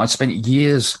example here. I spent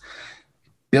years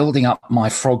building up my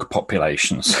frog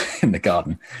populations in the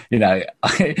garden,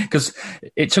 because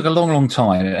it took a long, long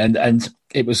time. And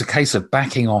it was a case of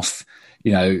backing off,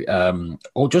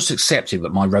 or just accepting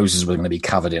that my roses were going to be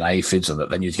covered in aphids, and that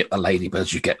then you get the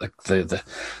ladybirds, you get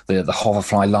the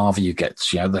hoverfly larvae, you get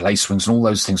the lacewings and all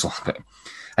those things like that.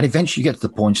 And eventually you get to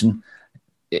the point, and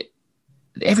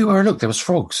everywhere I looked there was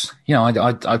frogs. I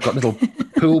got little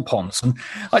pool ponds, and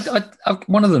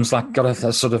one of them's got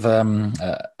a sort of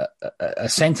a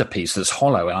centerpiece that's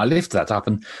hollow, and I lifted that up,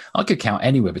 and I could count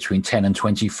anywhere between 10 and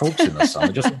 20 frogs in the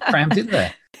summer, just crammed in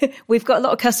there. We've got a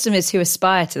lot of customers who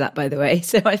aspire to that, by the way.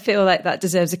 So I feel like that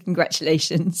deserves a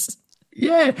congratulations.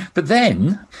 Yeah, but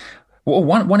then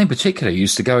one in particular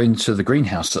used to go into the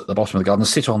greenhouse at the bottom of the garden,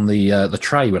 sit on the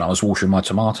tray when I was watering my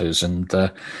tomatoes, and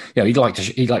he'd like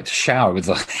to shower with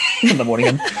in the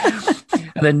morning.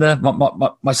 And then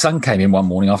my son came in one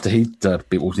morning after he'd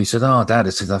been watered. He said, "Oh, Dad,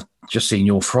 I've just seen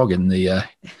your frog in the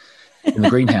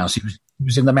greenhouse. He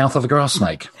was in the mouth of a grass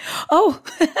snake." Oh,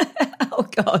 oh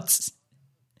God.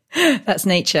 That's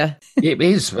nature. It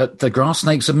is, but the grass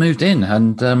snakes have moved in,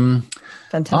 and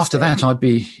fantastic. After that, I'd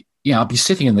be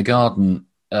sitting in the garden,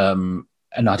 and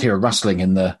I'd hear a rustling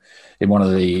in one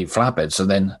of the flower beds,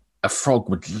 and then a frog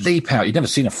would leap out. You'd never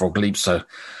seen a frog leap so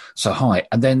high,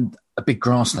 and then a big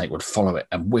grass snake would follow it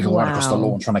and wiggle right across the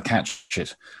lawn trying to catch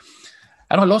it.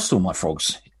 And I lost all my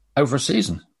frogs over a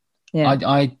season. Yeah.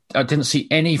 I didn't see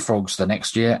any frogs the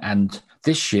next year, and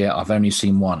this year I've only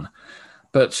seen one.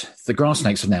 But the grass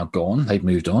snakes have now gone. They've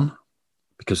moved on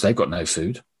because they've got no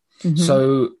food. Mm-hmm.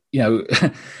 So,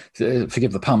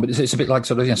 forgive the pun, but it's a bit like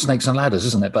sort of snakes and ladders,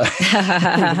 isn't it? But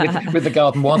with the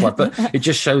garden wildlife. But it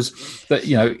just shows that,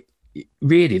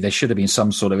 really there should have been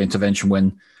some sort of intervention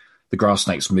when the grass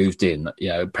snakes moved in,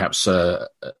 perhaps a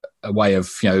way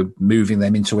of, moving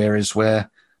them into areas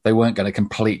where they weren't going to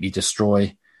completely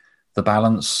destroy the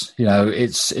balance.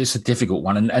 It's a difficult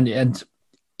one. And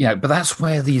but that's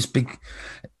where these big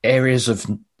areas of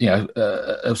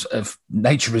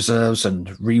nature reserves and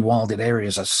rewilded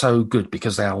areas are so good,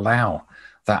 because they allow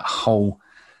that whole,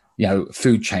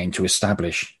 food chain to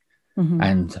establish,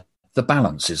 and the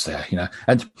balance is there,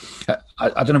 And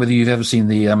I don't know whether you've ever seen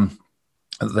the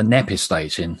Knepp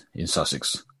estate in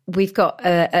Sussex. We've got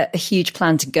a huge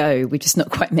plan to go. We've just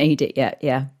not quite made it yet.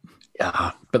 Yeah.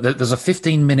 Yeah, but there's a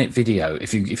 15-minute video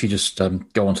if you just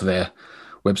go onto their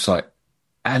website.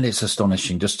 And it's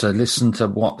astonishing just to listen to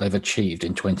what they've achieved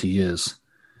in 20 years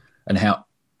and how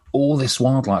all this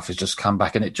wildlife has just come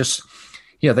back. And it just,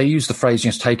 they use the phrase,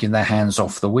 just taking their hands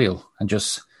off the wheel and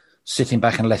just sitting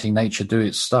back and letting nature do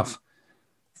its stuff.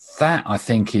 That, I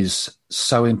think, is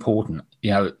so important,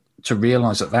 to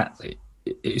realize that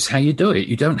is how you do it.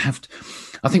 You don't have to,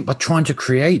 I think, by trying to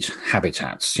create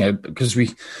habitats, because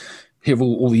we hear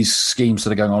all these schemes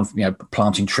that are going on,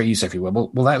 planting trees everywhere.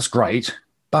 Well, that's great,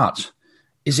 but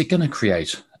is it going to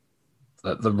create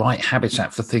the right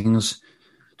habitat for things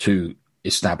to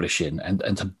establish in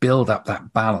and to build up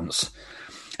that balance?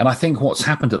 And I think what's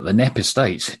happened at the Knepp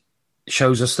estate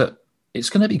shows us that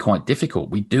it's going to be quite difficult.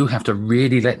 We do have to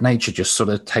really let nature just sort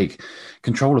of take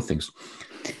control of things.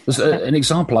 There's an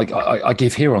example I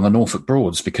give here on the Norfolk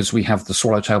Broads, because we have the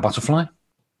swallowtail butterfly.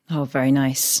 Oh, very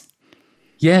nice.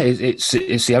 Yeah, it's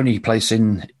the only place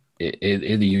in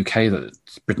the UK that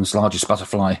Britain's largest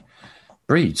butterfly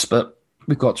breeds, but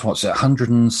we've got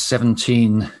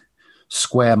 117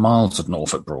 square miles of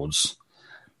Norfolk Broads,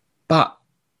 but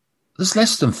there's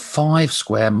less than 5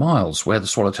 square miles where the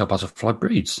swallowtail butterfly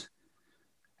breeds.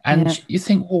 And you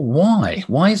think, well, why?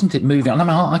 Why isn't it moving? I mean,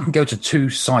 I can go to 2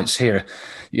 sites here,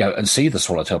 and see the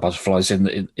swallowtail butterflies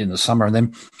in the summer, and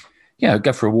then,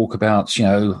 go for a walk about,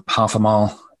 half a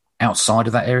mile outside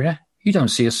of that area. You don't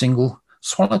see a single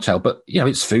swallowtail, but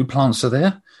its food plants are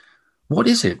there. What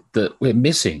is it that we're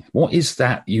missing? What is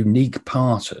that unique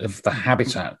part of the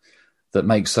habitat that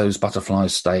makes those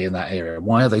butterflies stay in that area?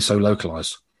 Why are they so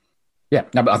localized? Yeah,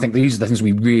 no, but I think these are the things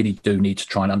we really do need to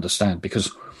try and understand, because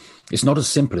it's not as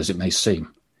simple as it may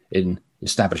seem in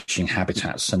establishing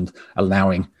habitats and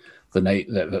allowing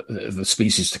the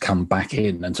species to come back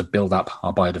in and to build up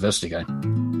our biodiversity again.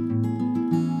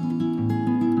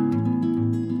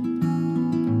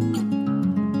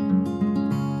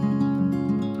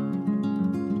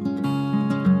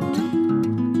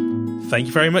 Thank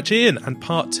you very much, Ian, and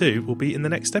part 2 will be in the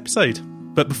next episode.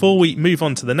 But before we move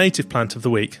on to the native plant of the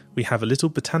week, we have a little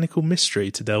botanical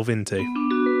mystery to delve into.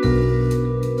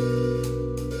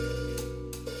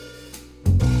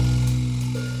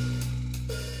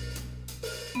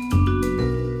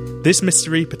 This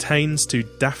mystery pertains to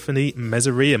Daphne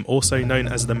mesoreum, also known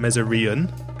as the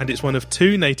mesoreon, and it's one of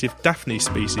 2 native Daphne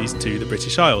species to the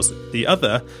British Isles, the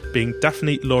other being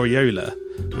Daphne laureola,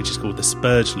 which is called the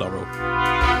spurge laurel.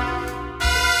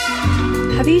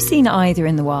 Have you seen either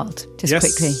in the wild? Just yes.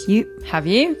 quickly. Have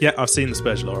you? Yeah, I've seen the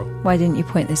spurge laurel. Why didn't you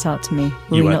point this out to me?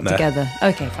 Were You we weren't not there. together?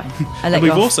 Okay, fine. And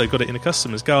we've also got it in a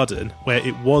customer's garden where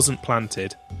it wasn't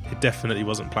planted. It definitely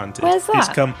wasn't planted. Where's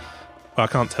that? Well, I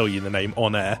can't tell you the name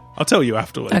on air. I'll tell you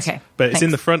afterwards. Okay, But it's thanks. in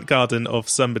the front garden of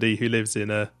somebody who lives in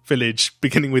a village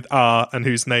beginning with R and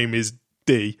whose name is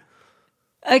D.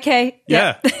 Okay.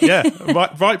 Yeah, yeah.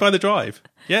 right by the drive.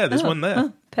 Yeah, there's one there.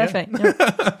 Oh, perfect.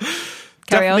 Yeah.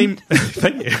 Carry on.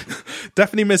 Thank you.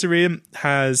 Daphne mesoreum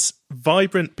has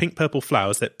vibrant pink-purple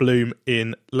flowers that bloom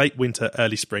in late winter,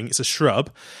 early spring. It's a shrub,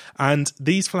 and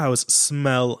these flowers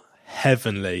smell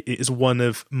heavenly. It is one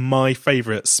of my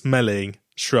favourite smelling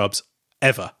shrubs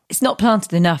ever. It's not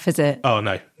planted enough, is it? Oh,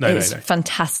 no. It's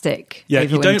fantastic. Yeah,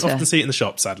 over you don't winter. often see it in the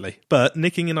shop, sadly. But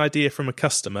nicking an idea from a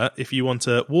customer, if you want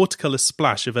a watercolour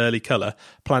splash of early colour,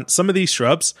 plant some of these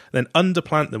shrubs, then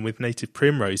underplant them with native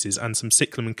primroses and some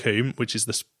cyclamen coum, which is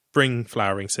the spring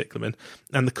flowering cyclamen.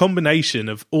 And the combination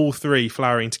of all 3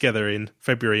 flowering together in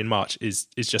February and March is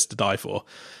just to die for.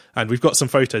 And we've got some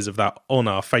photos of that on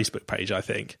our Facebook page, I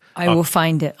think. I will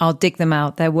find it. I'll dig them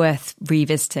out. They're worth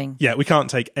revisiting. Yeah, we can't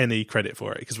take any credit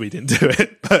for it because we didn't do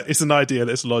it, but it's an idea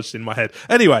that's lodged in my head.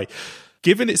 Anyway,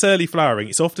 Given its early flowering,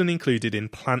 it's often included in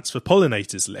Plants for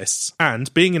Pollinators lists,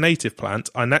 and being a native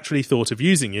plant, I naturally thought of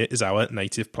using it as our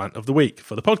native plant of the week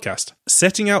for the podcast.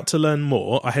 Setting out to learn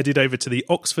more, I headed over to the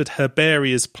Oxford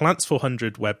Herbaria's Plants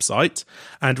 400 website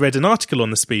and read an article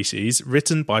on the species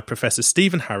written by Professor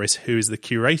Stephen Harris, who is the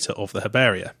curator of the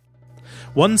Herbaria.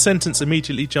 One sentence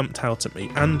immediately jumped out at me,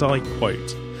 and I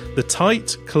quote, "The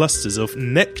tight clusters of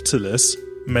nectarless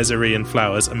mesorean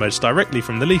flowers emerge directly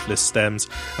from the leafless stems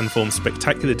and form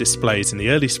spectacular displays in the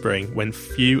early spring when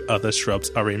few other shrubs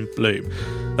are in bloom."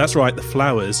 That's right, the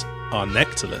flowers are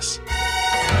nectarless.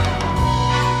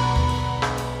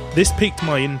 This piqued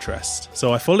my interest,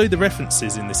 so I followed the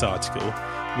references in this article.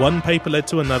 One paper led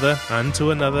to another, and to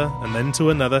another, and then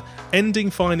to another, ending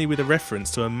finally with a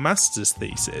reference to a master's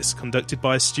thesis conducted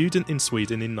by a student in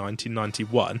Sweden in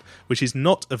 1991, which is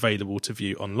not available to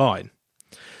view online.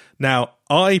 Now,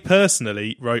 I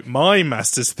personally wrote my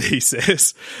master's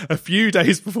thesis a few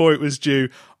days before it was due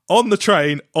on the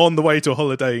train on the way to a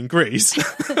holiday in Greece.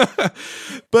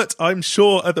 But I'm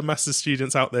sure other master's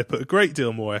students out there put a great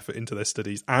deal more effort into their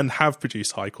studies and have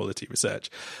produced high quality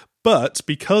research. But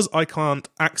because I can't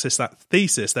access that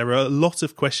thesis, there are a lot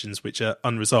of questions which are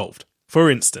unresolved.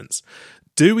 For instance,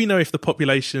 do we know if the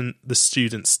population the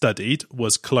students studied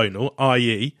was clonal,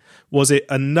 i.e., was it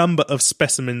a number of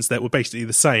specimens that were basically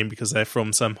the same because they're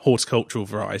from some horticultural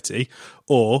variety,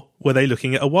 or were they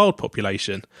looking at a wild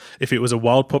population? If it was a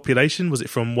wild population, was it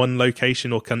from one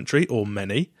location or country, or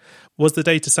many? Was the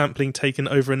data sampling taken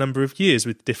over a number of years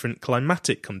with different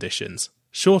climatic conditions?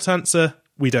 Short answer,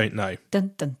 we don't know.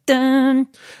 Dun, dun, dun.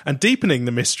 And deepening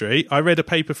the mystery, I read a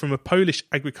paper from a Polish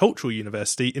agricultural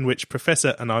university in which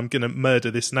Professor, and I'm going to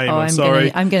murder this name, I'm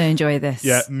sorry. I'm going to enjoy this.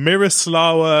 Yeah,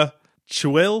 Miroslava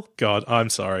Chwil. God, I'm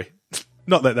sorry.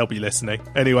 Not that they'll be listening.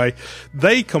 Anyway,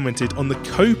 they commented on the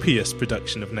copious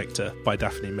production of nectar by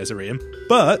Daphne mesoreum,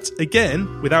 but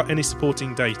again, without any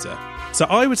supporting data. So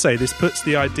I would say this puts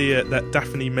the idea that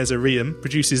Daphne mesoreum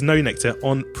produces no nectar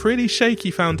on pretty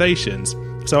shaky foundations.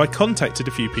 So I contacted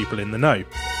a few people in the know.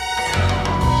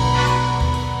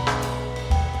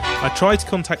 I tried to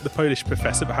contact the Polish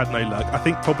professor but had no luck. I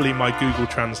think probably my Google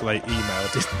Translate email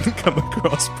didn't come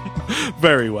across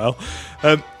very well.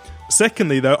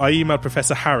 Secondly, though, I emailed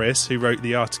Professor Harris, who wrote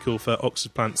the article for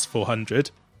Oxford Plants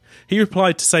 400. He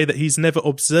replied to say that he's never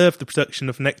observed the production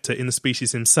of nectar in the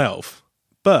species himself.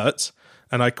 But,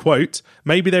 and I quote,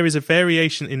 "Maybe there is a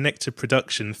variation in nectar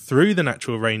production through the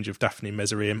natural range of Daphne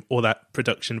mesoreum, or that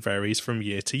production varies from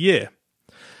year to year."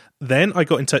 Then I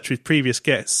got in touch with previous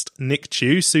guest Nick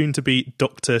Tew, soon to be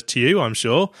Dr. Tew, I'm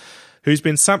sure, who's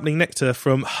been sampling nectar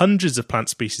from hundreds of plant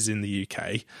species in the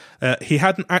UK. He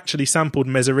hadn't actually sampled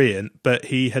mesorean, but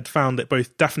he had found that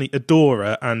both Daphne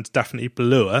odora and Daphne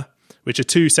blua, which are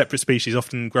two separate species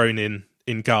often grown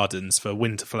in gardens for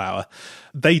winter flower,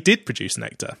 they did produce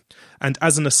nectar. And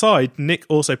as an aside, Nick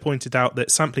also pointed out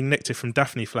that sampling nectar from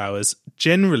Daphne flowers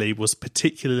generally was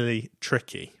particularly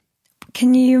tricky.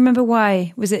 Can you remember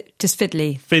why? Was it just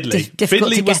fiddly? Fiddly.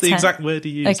 Difficult Fiddly to was get the at? exact word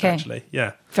he used, Okay. actually.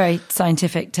 Yeah. Very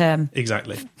scientific term.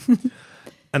 Exactly.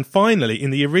 And finally, in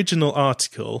the original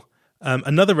article,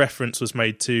 another reference was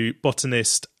made to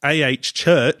botanist A.H.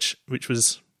 Church,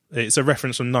 it's a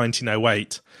reference from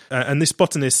 1908. And this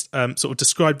botanist sort of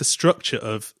described the structure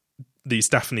of these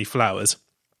Daphne flowers.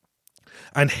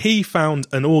 And he found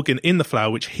an organ in the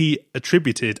flower which he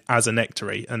attributed as a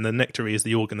nectary, and the nectary is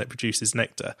the organ that produces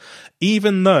nectar,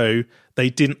 even though they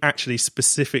didn't actually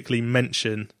specifically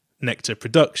mention nectar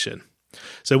production.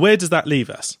 So where does that leave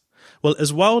us? Well,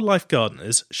 as wildlife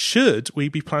gardeners, should we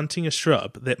be planting a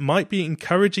shrub that might be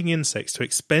encouraging insects to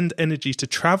expend energy to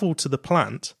travel to the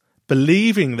plant,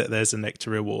 believing that there's a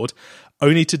nectar reward,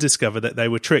 only to discover that they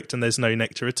were tricked and there's no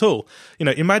nectar at all? You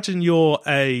know, imagine you're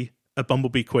a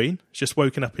bumblebee queen, just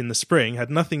woken up in the spring,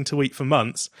 had nothing to eat for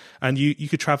months, and you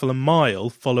could travel a mile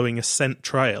following a scent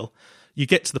trail. You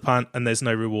get to the plant and there's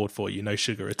no reward for you, no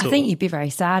sugar at all. I think you'd be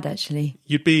very sad, actually.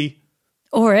 You'd be...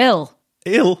 Or ill.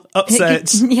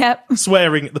 Upset, Yep.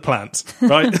 swearing at the plant,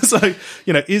 right? So,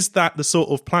 is that the sort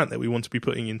of plant that we want to be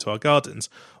putting into our gardens?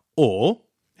 Or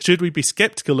should we be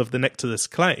sceptical of the nectarless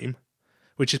claim,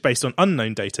 which is based on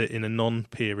unknown data in a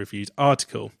non-peer-reviewed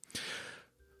article?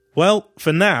 Well,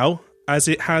 for now, as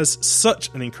it has such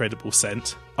an incredible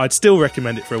scent, I'd still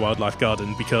recommend it for a wildlife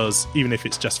garden because even if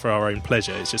it's just for our own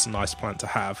pleasure, it's just a nice plant to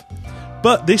have.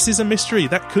 But this is a mystery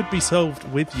that could be solved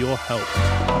with your help.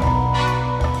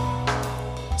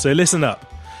 So listen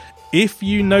up. If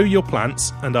you know your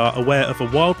plants and are aware of a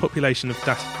wild population of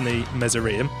Daphne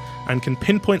mesoreum and can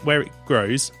pinpoint where it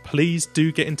grows, please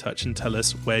do get in touch and tell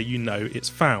us where you know it's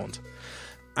found.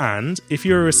 And if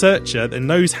you're a researcher that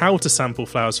knows how to sample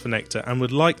flowers for nectar and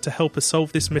would like to help us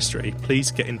solve this mystery, please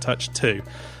get in touch too.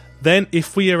 Then,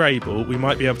 if we are able, we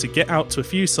might be able to get out to a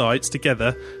few sites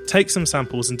together, take some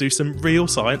samples and do some real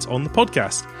science on the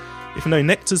podcast. If no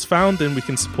nectar's found, then we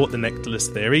can support the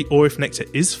nectarless theory, or if nectar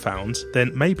is found,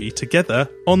 then maybe together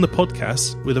on the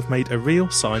podcast we'll have made a real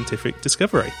scientific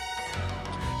discovery.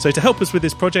 So to help us with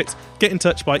this project, get in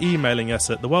touch by emailing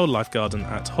us at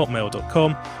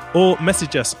thewildlifegarden@hotmail.com or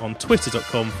message us on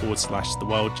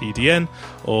twitter.com/thewildgdn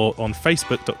or on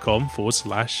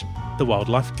facebook.com/The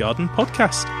Wildlife Garden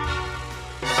Podcast.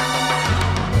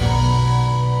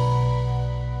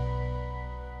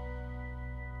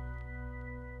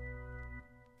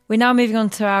 We're now moving on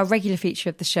to our regular feature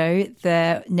of the show,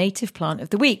 the native plant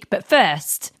of the week. But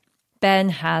first, Ben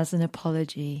has an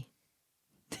apology.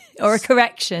 Or a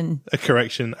correction. A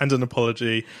correction and an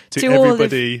apology to All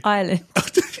everybody. of Ireland.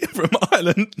 From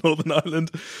Ireland, Northern Ireland.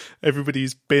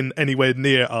 Everybody's been anywhere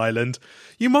near Ireland.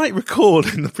 You might recall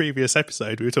in the previous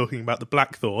episode we were talking about the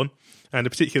blackthorn, and a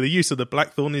particular use of the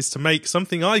blackthorn is to make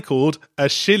something I called a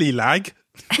shilly lag.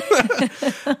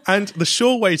 And the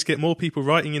sure way to get more people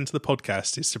writing into the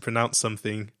podcast is to pronounce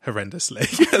something horrendously,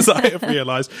 as I have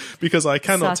realised, because I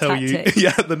cannot tell you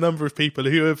the number of people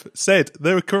who have said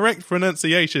the correct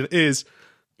pronunciation is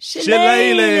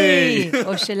shillelagh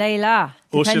or shillelagh,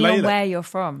 depending on where you're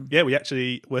from. Yeah, we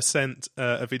actually were sent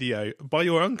a video by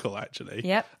your uncle, actually,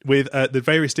 yep, with the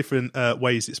various different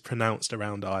ways it's pronounced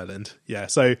around Ireland. Yeah,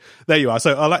 so there you are.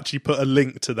 So I'll actually put a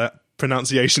link to that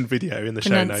pronunciation video in the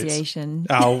show notes. Pronunciation.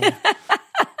 Ow.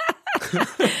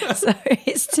 Sorry,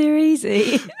 it's too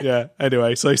easy. Yeah,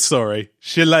 anyway, so sorry.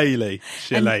 Shillelagh.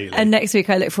 And next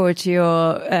week I look forward to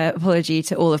your apology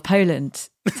to all of Poland.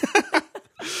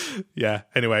 Yeah,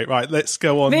 anyway, right, let's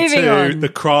go on Moving to on. the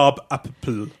crab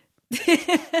apple.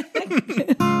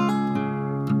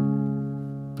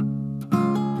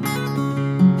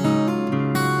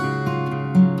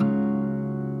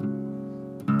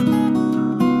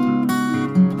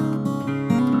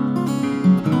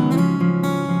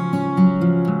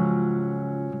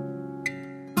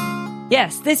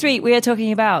 Yes, this week we are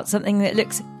talking about something that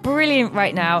looks brilliant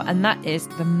right now, and that is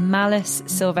the Malus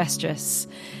sylvestris.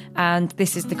 And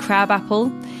this is the crab apple.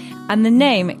 And the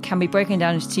name can be broken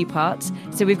down into two parts.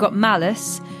 So we've got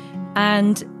Malus,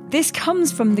 and this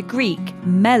comes from the Greek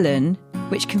melon,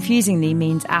 which confusingly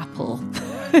means apple.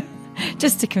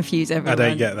 Just to confuse everyone. I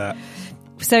don't get that.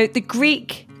 So the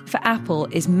Greek for apple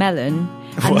is melon,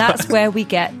 and that's where we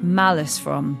get malus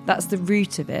from. That's the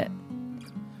root of it.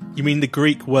 You mean the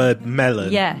Greek word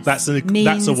melon? Yes. That's a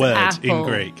word apple. in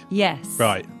Greek? Yes.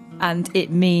 Right. And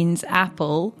it means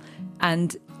apple,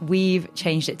 and we've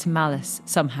changed it to malus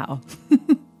somehow.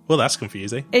 Well, that's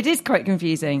confusing. It is quite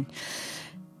confusing.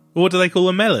 What do they call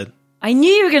a melon? I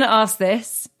knew you were going to ask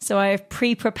this, so I have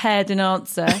pre-prepared an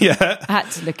answer. Yeah. I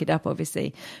had to look it up,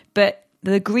 obviously. But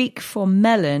the Greek for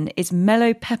melon is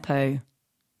melopepo,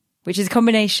 which is a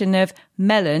combination of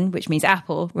melon, which means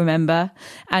apple, remember,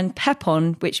 and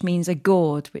pepon, which means a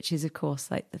gourd, which is, of course,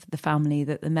 like the family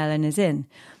that the melon is in.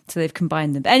 So they've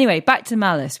combined them. But anyway, back to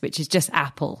malus, which is just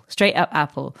apple, straight up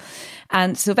apple.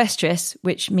 And sylvestris,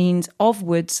 which means of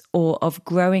woods or of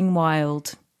growing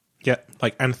wild. Yeah,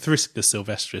 like Anthriscus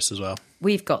sylvestris as well.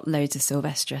 We've got loads of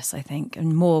sylvestris, I think,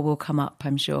 and more will come up,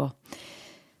 I'm sure.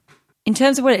 In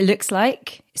terms of what it looks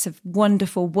like, it's a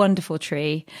wonderful, wonderful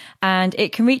tree, and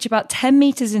it can reach about 10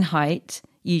 metres in height,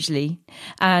 usually,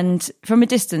 and from a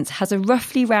distance has a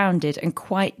roughly rounded and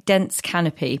quite dense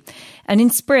canopy. And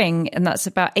in spring, and that's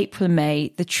about April and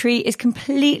May, the tree is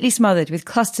completely smothered with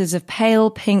clusters of pale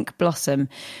pink blossom.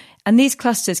 And these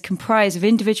clusters comprise of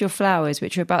individual flowers,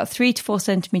 which are about 3 to 4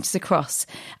 centimetres across,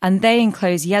 and they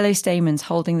enclose yellow stamens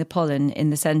holding the pollen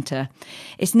in the centre.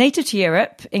 It's native to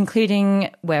Europe, including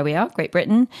where we are, Great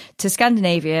Britain, to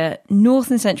Scandinavia,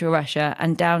 north and central Russia,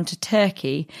 and down to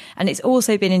Turkey. And it's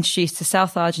also been introduced to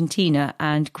South Argentina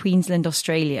and Queensland,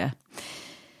 Australia.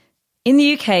 In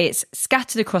the UK, it's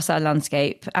scattered across our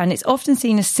landscape, and it's often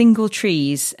seen as single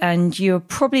trees, and you're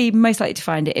probably most likely to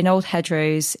find it in old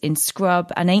hedgerows, in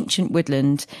scrub and ancient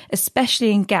woodland,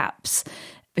 especially in gaps,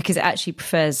 because it actually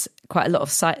prefers quite a lot of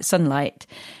sunlight,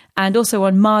 and also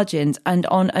on margins and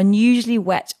on unusually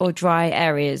wet or dry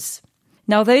areas.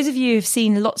 Now, those of you who've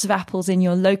seen lots of apples in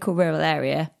your local rural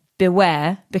area,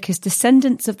 beware, because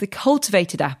descendants of the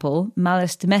cultivated apple,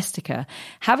 Malus domestica,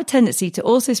 have a tendency to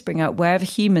also spring up wherever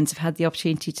humans have had the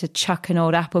opportunity to chuck an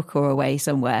old apple core away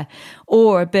somewhere,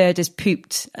 or a bird has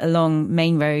pooped along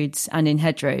main roads and in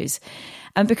hedgerows.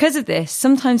 And because of this,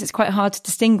 sometimes it's quite hard to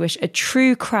distinguish a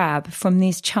true crab from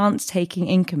these chance-taking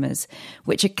incomers,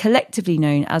 which are collectively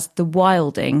known as the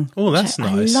wilding. Oh, that's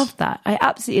nice. I love that. I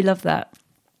absolutely love that.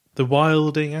 The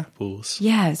wilding apples.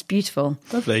 Yeah, it's beautiful.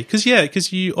 Lovely.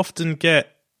 Because you often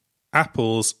get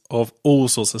apples of all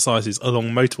sorts of sizes along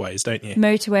motorways, don't you?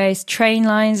 Motorways, train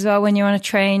lines as well. When you're on a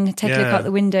train, take a look Yeah. out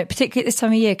the window, particularly at this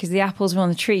time of year, because the apples are on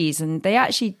the trees and they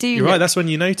actually do. You're right, that's when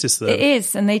you notice them. It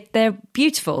is, and they're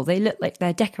beautiful. They look like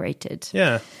they're decorated.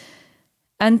 Yeah.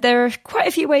 And there are quite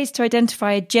a few ways to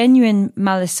identify a genuine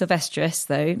Malus sylvestris,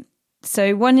 though.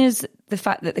 So one is the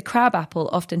fact that the crab apple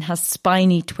often has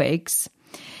spiny twigs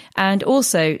and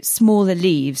also smaller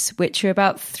leaves, which are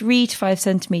about 3 to 5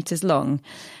 centimetres long.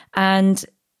 And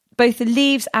both the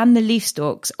leaves and the leaf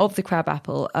stalks of the crab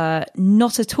apple are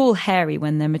not at all hairy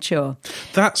when they're mature.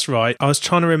 That's right. I was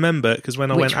trying to remember, because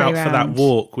when I Which went out way for that round?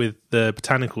 walk with the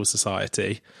Botanical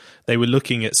Society, they were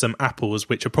looking at some apples,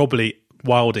 which are probably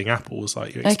wilding apples,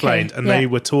 like you explained, and yeah.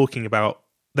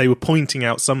 they were pointing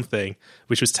out something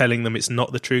which was telling them it's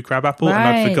not the true crab apple, and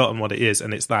I'd Right. forgotten what it is,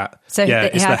 and it's that. So yeah,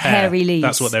 they it's have the hair. hairy leaves.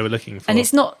 That's what they were looking for. And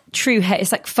it's not true hair,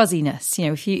 it's like fuzziness. You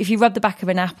know, if you rub the back of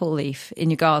an apple leaf in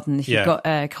your garden, if Yeah. you've got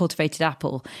a cultivated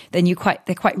apple, then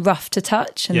they're quite rough to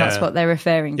touch, and that's Yeah. what they're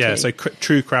referring to. Yeah, so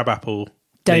true crab apple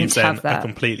Don't leaves then have that. are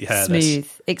completely hairless. Smooth,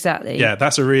 exactly. Yeah,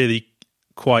 that's a really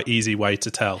quite easy way to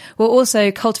tell. Well,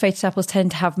 also cultivated apples tend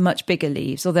to have much bigger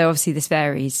leaves, although obviously this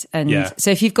varies. And Yeah.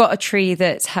 so if you've got a tree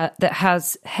that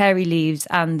has hairy leaves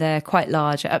and they're quite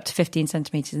large, up to 15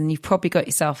 centimetres, then you've probably got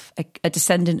yourself a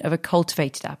descendant of a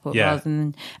cultivated apple Yeah. rather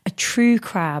than a true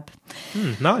crab.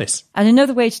 Nice. And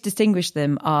another way to distinguish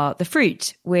them are the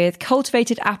fruit, with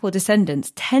cultivated apple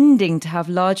descendants tending to have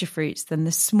larger fruits than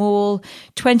the small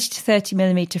 20 to 30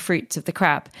 millimetre fruits of the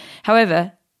crab.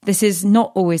 However, this is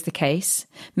not always the case,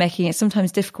 making it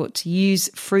sometimes difficult to use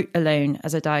fruit alone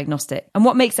as a diagnostic. And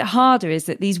what makes it harder is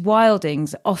that these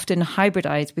wildings often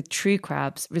hybridize with true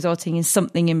crabs, resulting in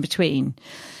something in between.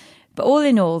 But all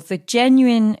in all, the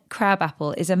genuine crab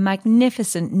apple is a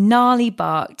magnificent,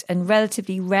 gnarly-barked and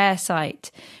relatively rare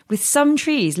sight, with some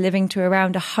trees living to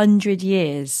around 100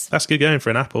 years. That's good going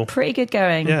for an apple. Pretty good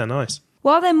going. Yeah, nice.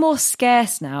 While they're more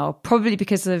scarce now, probably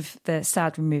because of the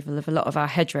sad removal of a lot of our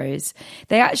hedgerows,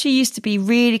 they actually used to be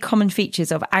really common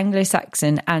features of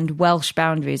Anglo-Saxon and Welsh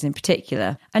boundaries in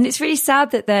particular. And it's really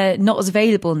sad that they're not as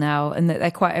available now and that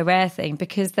they're quite a rare thing,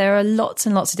 because there are lots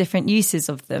and lots of different uses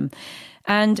of them.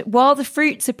 And while the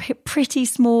fruits are pretty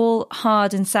small,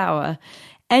 hard and sour,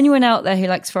 anyone out there who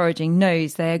likes foraging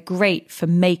knows they're great for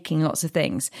making lots of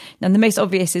things. Now, the most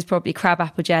obvious is probably crab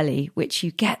apple jelly, which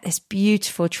you get this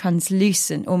beautiful,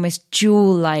 translucent, almost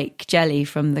jewel-like jelly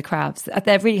from the crabs.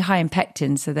 They're really high in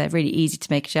pectin, so they're really easy to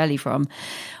make a jelly from.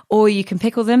 Or you can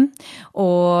pickle them,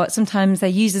 or sometimes they're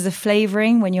used as a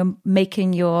flavouring when you're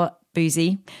making your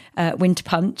boozy winter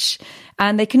punch.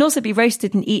 And they can also be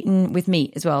roasted and eaten with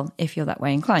meat as well, if you're that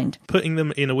way inclined. Putting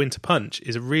them in a winter punch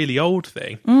is a really old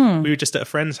thing. We were just at a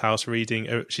friend's house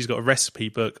reading, she's got a recipe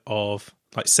book of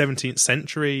like 17th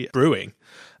century brewing.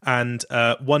 And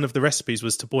one of the recipes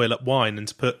was to boil up wine and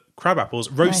to put crab apples,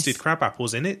 roasted Nice. crab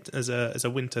apples in it as a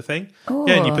winter thing. Oh.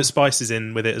 Yeah, and you put spices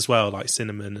in with it as well, like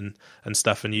cinnamon and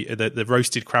stuff. And the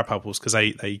roasted crab apples, because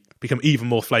they become even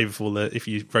more flavourful if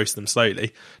you roast them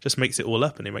slowly, just makes it all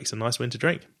up and it makes a nice winter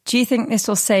drink. Do you think this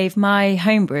will save my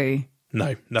homebrew?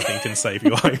 No, nothing can save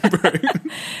your homebrew.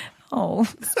 Oh,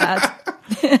 it's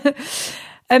bad.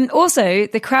 Also,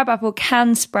 the crab apple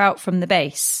can sprout from the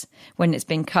base when it's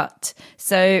been cut.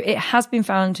 So it has been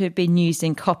found to have been used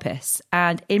in coppice.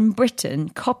 And in Britain,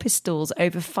 coppice stalls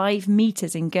over 5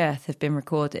 metres in girth have been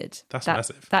recorded. That's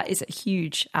massive. That is a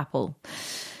huge apple.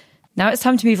 Now it's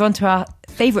time to move on to our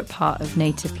favourite part of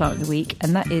Native Plant of the Week,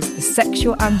 and that is the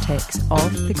sexual antics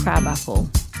of the crab apple.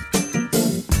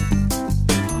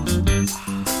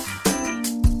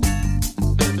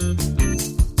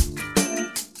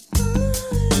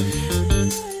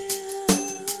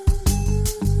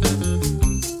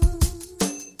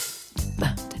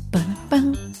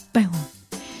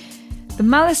 The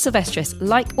Malus sylvestris,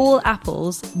 like all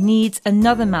apples, needs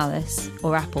another malus,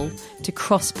 or apple, to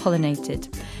cross-pollinate it.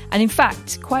 And in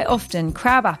fact, quite often,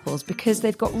 crab apples, because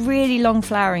they've got really long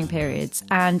flowering periods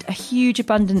and a huge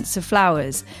abundance of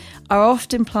flowers, are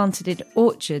often planted in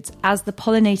orchards as the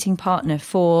pollinating partner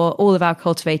for all of our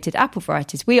cultivated apple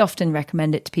varieties. We often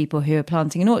recommend it to people who are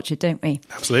planting an orchard, don't we?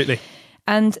 Absolutely.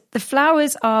 And the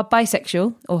flowers are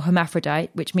bisexual or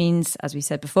hermaphrodite, which means, as we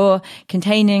said before,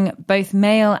 containing both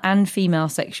male and female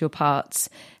sexual parts.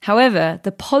 However,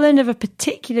 the pollen of a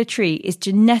particular tree is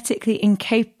genetically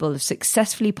incapable of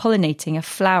successfully pollinating a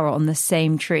flower on the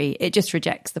same tree. It just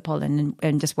rejects the pollen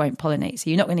and just won't pollinate, so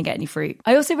you're not going to get any fruit.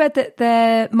 I also read that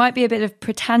there might be a bit of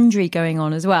protandry going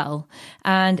on as well.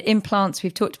 And in plants,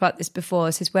 we've talked about this before,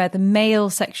 this is where the male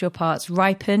sexual parts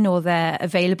ripen or they're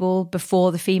available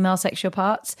before the female sexual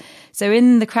parts. So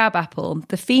in the crabapple,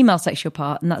 the female sexual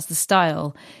part, and that's the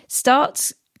style,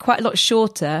 starts quite a lot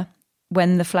shorter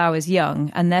when the flower is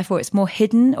young, and therefore it's more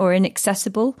hidden or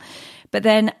inaccessible. But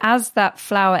then as that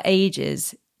flower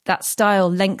ages, that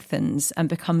style lengthens and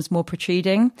becomes more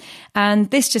protruding. And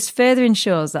this just further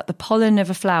ensures that the pollen of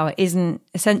a flower isn't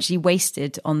essentially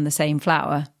wasted on the same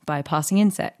flower by a passing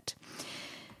insect.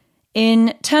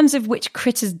 In terms of which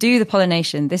critters do the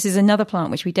pollination, this is another plant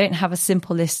which we don't have a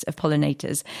simple list of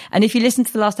pollinators. And if you listen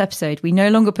to the last episode, we no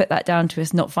longer put that down to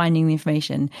us not finding the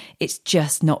information. It's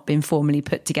just not been formally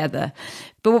put together.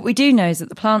 But what we do know is that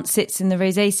the plant sits in the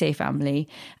Rosaceae family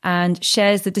and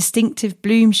shares the distinctive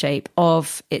bloom shape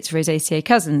of its Rosaceae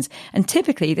cousins. And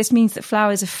typically this means that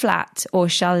flowers are flat or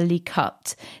shallowly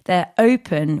cupped. They're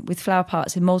open with flower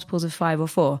parts in multiples of 5 or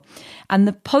 4. And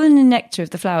the pollen and nectar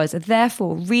of the flowers are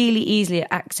therefore really easily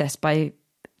accessed by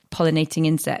pollinating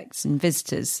insects and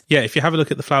visitors. Yeah, if you have a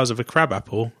look at the flowers of a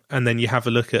crabapple and then you have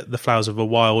a look at the flowers of a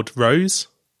wild rose,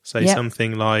 say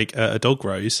something like a dog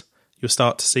rose, you'll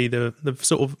start to see the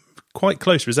sort of quite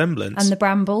close resemblance. And the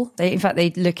bramble, in fact,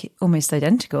 they look almost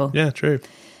identical. Yeah, true.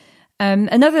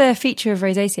 Another feature of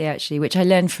Rosaceae, actually, which I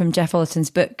learned from Jeff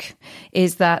Ollerton's book,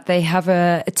 is that they have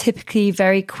a typically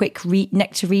very quick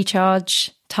nectar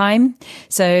recharge time.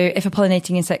 So if a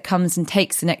pollinating insect comes and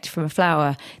takes the nectar from a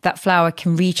flower, that flower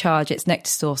can recharge its nectar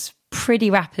source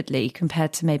pretty rapidly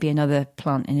compared to maybe another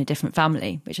plant in a different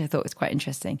family, which I thought was quite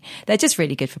interesting. They're just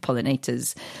really good for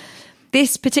pollinators.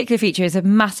 This particular feature is a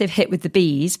massive hit with the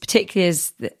bees, particularly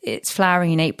as it's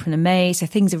flowering in April and May. So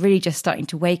things are really just starting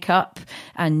to wake up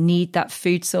and need that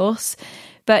food source.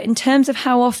 But in terms of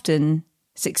how often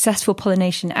successful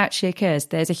pollination actually occurs,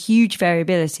 there's a huge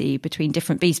variability between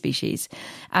different bee species.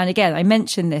 And again, I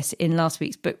mentioned this in last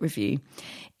week's book review.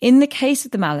 In the case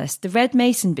of the malus, the red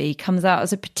mason bee comes out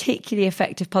as a particularly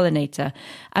effective pollinator.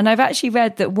 And I've actually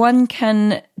read that one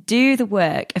can do the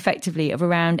work effectively of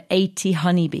around 80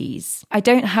 honeybees. I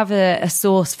don't have a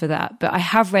source for that, but I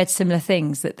have read similar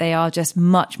things, that they are just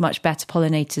much, much better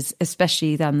pollinators,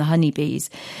 especially than the honeybees.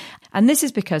 And this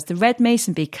is because the red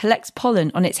mason bee collects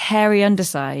pollen on its hairy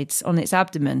undersides, on its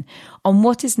abdomen, on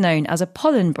what is known as a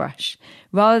pollen brush,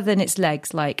 rather than its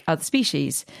legs like other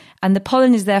species. And the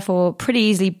pollen is therefore pretty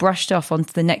easily brushed off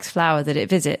onto the next flower that it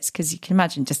visits, because you can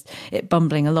imagine just it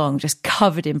bumbling along, just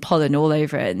covered in pollen all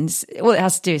over it. And all it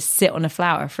has to do is sit on a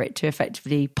flower for it to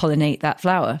effectively pollinate that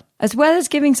flower. As well as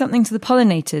giving something to the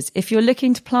pollinators, if you're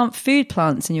looking to plant food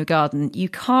plants in your garden, you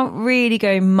can't really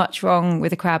go much wrong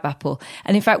with a crabapple.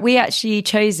 And in fact, we actually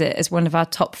chose it as one of our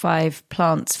top 5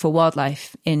 plants for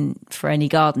wildlife for any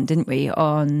garden, didn't we?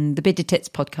 On the Biddy Tits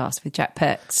podcast with Jack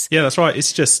Perks. Yeah, that's right.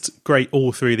 It's just great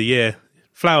all through the year.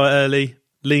 Flower early,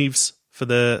 leaves for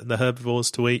the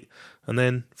herbivores to eat, and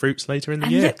then fruits later in the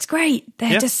year. And it looks great.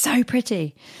 They're just so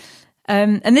pretty.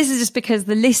 And this is just because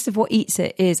the list of what eats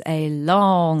it is a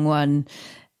long one.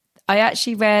 I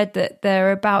actually read that there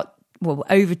are about,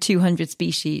 over 200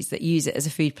 species that use it as a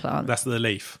food plant. That's the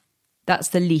leaf. That's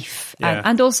the leaf. Yeah.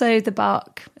 And also the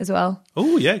bark as well.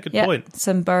 Oh, yeah, good point.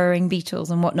 Some burrowing beetles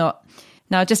and whatnot.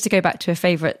 Now, just to go back to a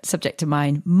favourite subject of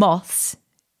mine, moths,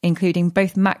 including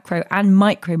both macro and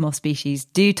micro moth species,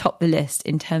 do top the list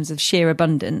in terms of sheer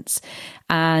abundance.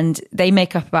 And they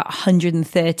make up about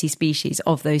 130 species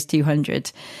of those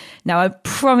 200. Now, I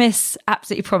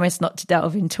absolutely promise not to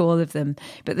delve into all of them,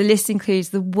 but the list includes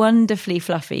the wonderfully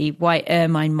fluffy white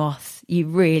ermine moth. You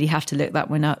really have to look that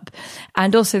one up.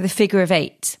 And also the figure of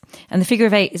 8. And the figure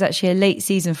of 8 is actually a late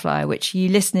season fly, which you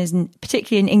listeners,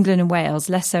 particularly in England and Wales,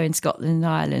 less so in Scotland and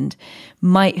Ireland,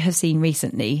 might have seen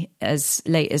recently as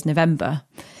late as November.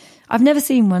 I've never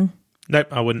seen one. Nope,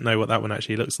 I wouldn't know what that one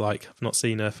actually looks like. I've not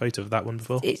seen a photo of that one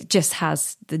before. It just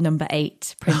has the number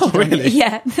 8 printed Oh, really? on it.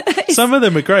 Yeah. Some of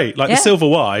them are great, like the silver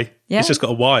Y. Yeah. It's just got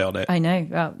a Y on it. I know.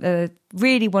 Well, they're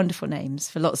really wonderful names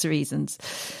for lots of reasons.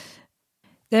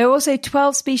 There are also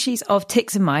 12 species of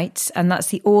ticks and mites, and that's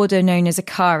the order known as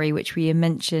Acari, which we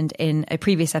mentioned in a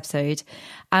previous episode.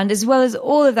 And as well as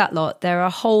all of that lot, there are a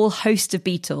whole host of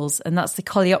beetles, and that's the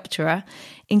Coleoptera,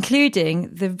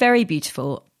 including the very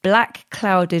beautiful black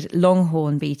clouded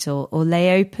longhorn beetle, or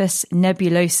Leopus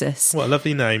nebulosus. What a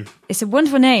lovely name. It's a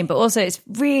wonderful name, but also it's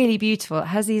really beautiful. It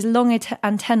has these long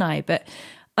antennae, but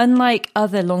unlike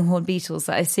other longhorn beetles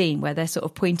that I've seen where they're sort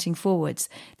of pointing forwards,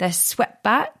 they're swept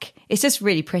back. It's just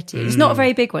really pretty. It's not a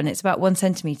very big one. It's about 1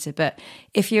 centimetre. But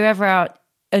if you're ever out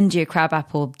under your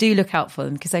crabapple, do look out for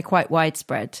them because they're quite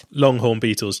widespread. Longhorn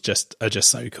beetles are just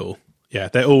so cool. Yeah,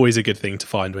 they're always a good thing to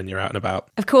find when you're out and about.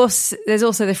 Of course, there's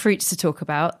also the fruits to talk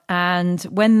about. And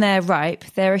when they're ripe,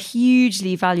 they're a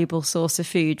hugely valuable source of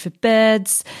food for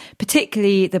birds,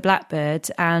 particularly the blackbird,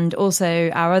 and also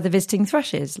our other visiting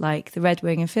thrushes like the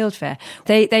redwing and fieldfare.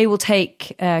 They will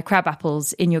take crab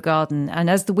apples in your garden. And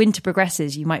as the winter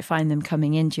progresses, you might find them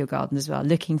coming into your garden as well,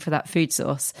 looking for that food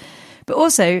source. But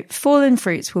also, fallen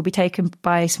fruits will be taken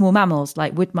by small mammals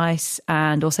like wood mice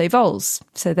and also voles.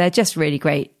 So they're just really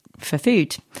great for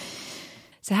food.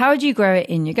 So how do you grow it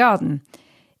in your garden?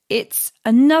 It's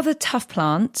another tough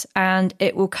plant and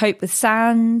it will cope with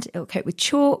sand, it will cope with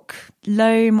chalk,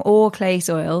 loam or clay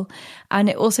soil, and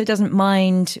it also doesn't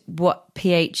mind what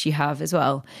pH you have as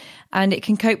well. And it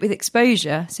can cope with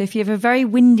exposure. So if you have a very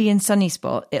windy and sunny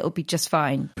spot, it'll be just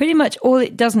fine. Pretty much all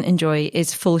it doesn't enjoy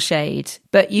is full shade,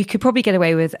 but you could probably get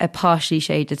away with a partially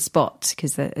shaded spot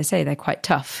because they say they're quite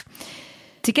tough.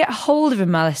 To get hold of a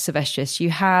Malus sylvestris,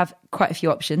 you have quite a few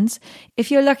options.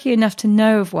 If you're lucky enough to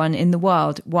know of one in the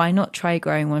wild, why not try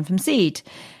growing one from seed?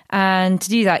 And to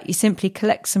do that, you simply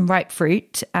collect some ripe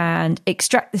fruit and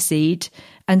extract the seed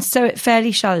and sow it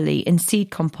fairly shallowly in seed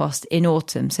compost in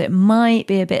autumn. So it might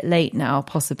be a bit late now,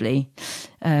 possibly.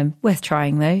 Worth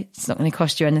trying, though. It's not going to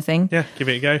cost you anything. Yeah, give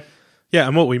it a go. Yeah,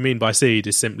 and what we mean by seed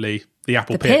is simply the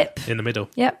apple pip in the middle.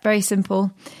 Yep, very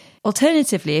simple.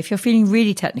 Alternatively, if you're feeling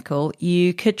really technical,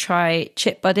 you could try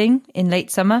chip budding in late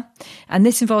summer. And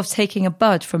this involves taking a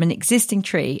bud from an existing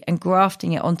tree and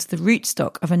grafting it onto the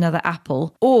rootstock of another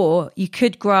apple. Or you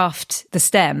could graft the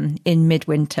stem in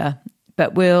midwinter.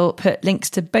 But we'll put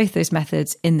links to both those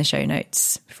methods in the show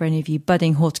notes for any of you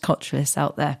budding horticulturalists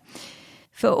out there.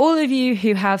 For all of you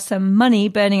who have some money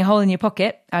burning a hole in your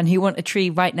pocket and who want a tree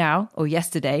right now or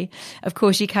yesterday, of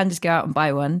course, you can just go out and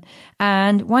buy one.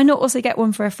 And why not also get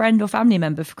one for a friend or family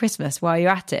member for Christmas while you're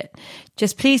at it?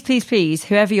 Just please, please, please,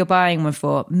 whoever you're buying one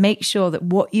for, make sure that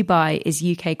what you buy is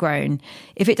UK grown.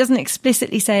 If it doesn't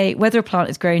explicitly say whether a plant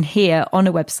is grown here on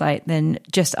a website, then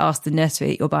just ask the nursery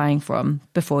that you're buying from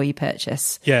before you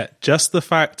purchase. Yeah, just the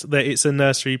fact that it's a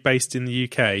nursery based in the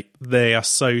UK, they are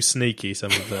so sneaky,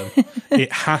 some of them.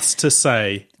 It has to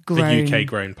say grown. The UK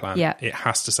grown plant. Yeah. It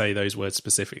has to say those words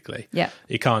specifically. Yeah.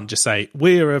 It can't just say,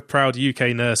 we're a proud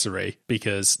UK nursery,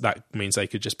 because that means they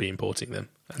could just be importing them.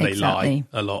 And exactly.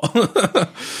 They lie a lot.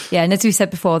 Yeah, and as we said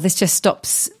before, this just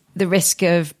stops the risk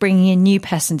of bringing in new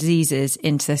pests and diseases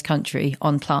into this country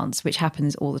on plants, which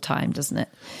happens all the time, doesn't it?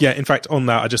 Yeah, in fact, on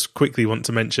that, I just quickly want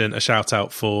to mention a shout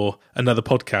out for another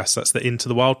podcast. That's the Into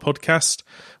the Wild podcast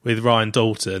with Ryan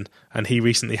Dalton. And he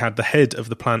recently had the head of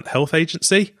the Plant Health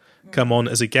Agency come on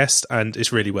as a guest, and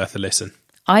it's really worth a listen.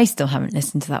 I still haven't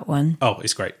listened to that one. Oh,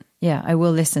 it's great. Yeah, I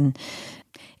will listen.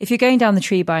 If you're going down the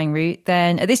tree buying route,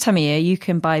 then at this time of year, you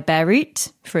can buy bare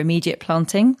root for immediate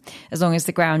planting, as long as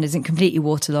the ground isn't completely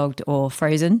waterlogged or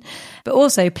frozen. But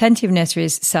also, plenty of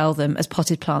nurseries sell them as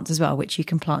potted plants as well, which you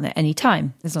can plant at any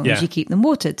time, as long as you keep them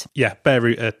watered. Yeah, bare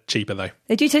root are cheaper though.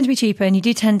 They do tend to be cheaper, and you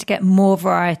do tend to get more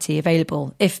variety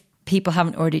available if people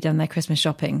haven't already done their Christmas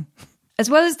shopping. As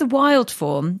well as the wild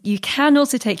form, you can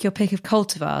also take your pick of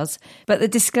cultivars, but the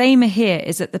disclaimer here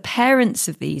is that the parents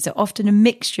of these are often a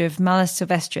mixture of Malus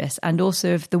sylvestris and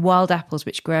also of the wild apples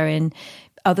which grow in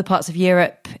other parts of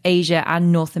Europe, Asia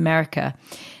and North America.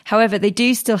 However, they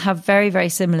do still have very, very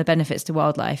similar benefits to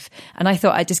wildlife. And I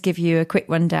thought I'd just give you a quick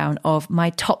rundown of my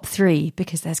top 3,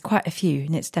 because there's quite a few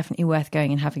and it's definitely worth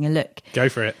going and having a look. Go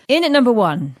for it. In at number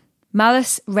 1,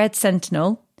 Malus red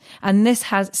sentinel. And this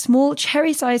has small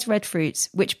cherry-sized red fruits,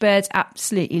 which birds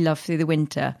absolutely love through the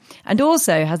winter. And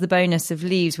also has the bonus of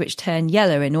leaves which turn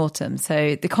yellow in autumn.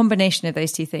 So the combination of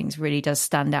those two things really does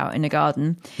stand out in a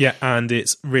garden. Yeah, and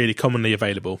it's really commonly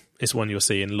available. It's one you'll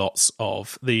see in lots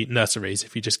of the nurseries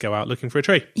if you just go out looking for a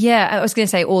tree. Yeah, I was going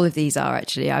to say all of these are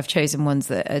actually. I've chosen ones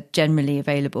that are generally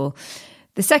available.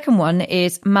 The second one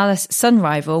is Malus sun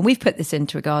rival. We've put this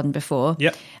into a garden before.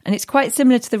 Yep. And it's quite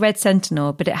similar to the red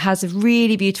sentinel, but it has a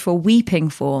really beautiful weeping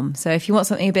form. So if you want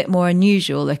something a bit more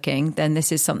unusual looking, then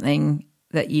this is something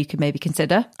that you could maybe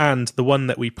consider. And the one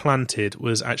that we planted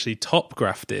was actually top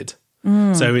grafted.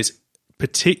 So it's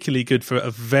particularly good for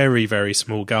a very, very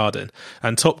small garden.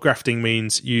 And top grafting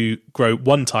means you grow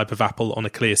one type of apple on a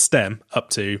clear stem up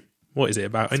to what is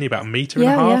it, only about a metre and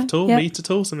a half tall, metre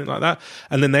tall, something like that.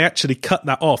 And then they actually cut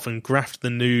that off and graft the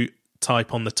new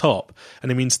type on the top.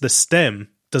 And it means the stem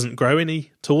doesn't grow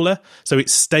any taller, so it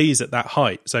stays at that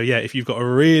height. So yeah, if you've got a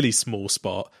really small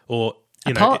spot, or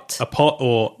a pot,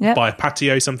 or buy a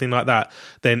patio, something like that,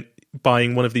 then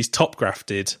buying one of these top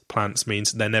grafted plants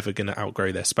means they're never going to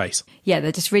outgrow their space. Yeah,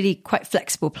 they're just really quite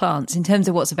flexible plants in terms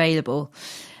of what's available.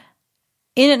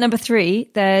 In at number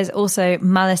 3, there's also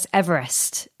Malus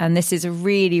Everest, and this is a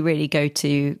really, really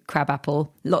go-to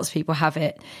crabapple. Lots of people have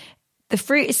it. The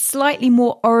fruit is slightly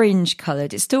more orange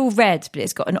coloured. It's still red, but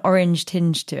it's got an orange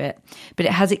tinge to it. But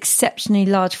it has exceptionally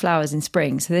large flowers in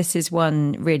spring. So this is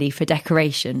one really for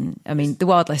decoration. I mean, the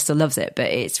wildlife still loves it, but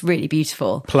it's really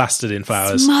beautiful. Plastered in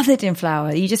flowers. Smothered in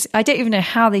flower. I don't even know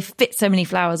how they fit so many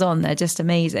flowers on. They're just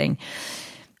amazing.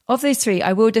 Of those 3,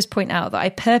 I will just point out that I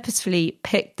purposefully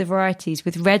picked the varieties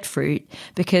with red fruit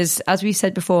because, as we've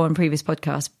said before on previous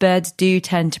podcasts, birds do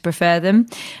tend to prefer them.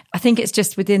 I think it's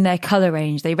just within their colour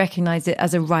range. They recognise it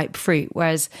as a ripe fruit,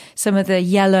 whereas some of the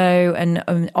yellow and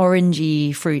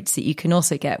orangey fruits that you can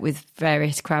also get with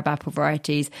various crabapple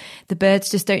varieties, the birds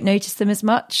just don't notice them as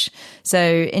much. So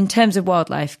in terms of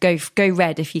wildlife, go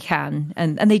red if you can.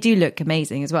 And they do look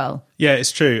amazing as well. Yeah,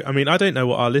 it's true. I mean, I don't know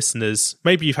what our listeners,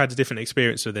 maybe you've had a different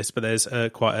experience with this, but there's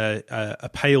quite a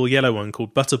pale yellow one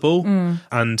called Butterball,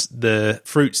 and the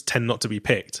fruits tend not to be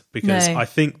picked because I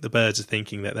think the birds are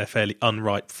thinking that they're fairly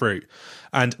unripe fruit.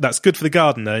 And that's good for the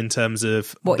gardener in terms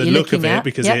of the look of it,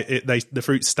 because the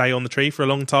fruits stay on the tree for a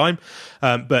long time,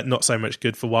 but not so much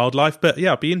good for wildlife. But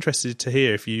yeah, I'd be interested to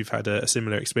hear if you've had a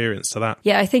similar experience to that.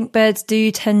 Yeah, I think birds do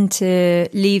tend to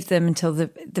leave them until the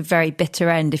very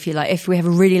bitter end, if you like. If we have a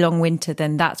really long winter,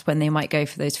 then that's when they might go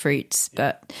for those fruits.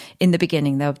 But in the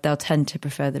beginning, they'll tend to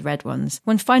prefer the red ones.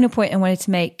 One final point I wanted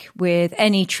to make with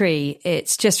any tree,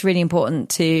 it's just really important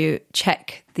to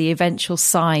check the eventual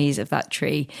size of that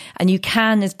tree. And you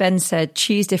can, as Ben said,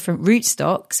 choose different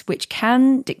rootstocks, which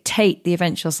can dictate the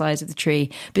eventual size of the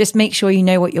tree. But just make sure you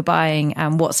know what you're buying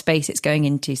and what space it's going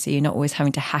into, so you're not always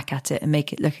having to hack at it and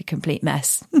make it look a complete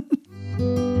mess.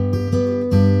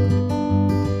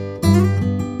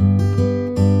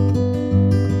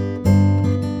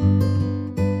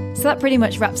 So that pretty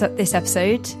much wraps up this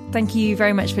episode. Thank you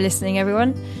very much for listening,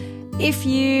 everyone. If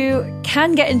you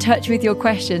can get in touch with your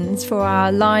questions for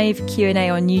our live Q&A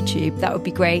on YouTube, that would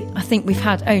be great. I think we've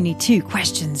had only 2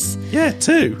 questions. Yeah,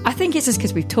 2. I think it's just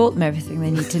because we've taught them everything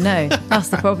they need to know. That's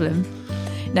the problem.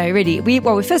 No, really.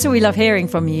 First of all, we love hearing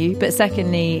from you. But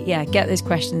secondly, get those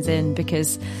questions in,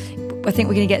 because I think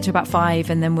we're going to get to about 5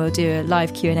 and then we'll do a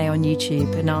live Q&A on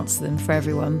YouTube and answer them for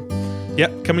everyone.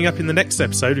 Yep, coming up in the next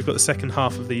episode, we've got the second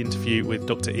half of the interview with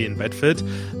Dr. Ian Bedford,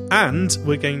 and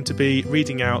we're going to be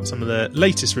reading out some of the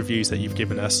latest reviews that you've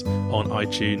given us on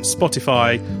iTunes,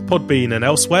 Spotify, Podbean and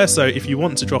elsewhere. So if you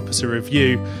want to drop us a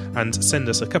review and send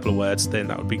us a couple of words, then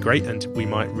that would be great, and we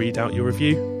might read out your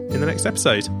review in the next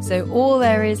episode. So all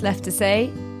there is left to say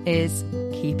is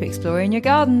keep exploring your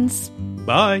gardens.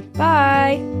 Bye.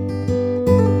 Bye.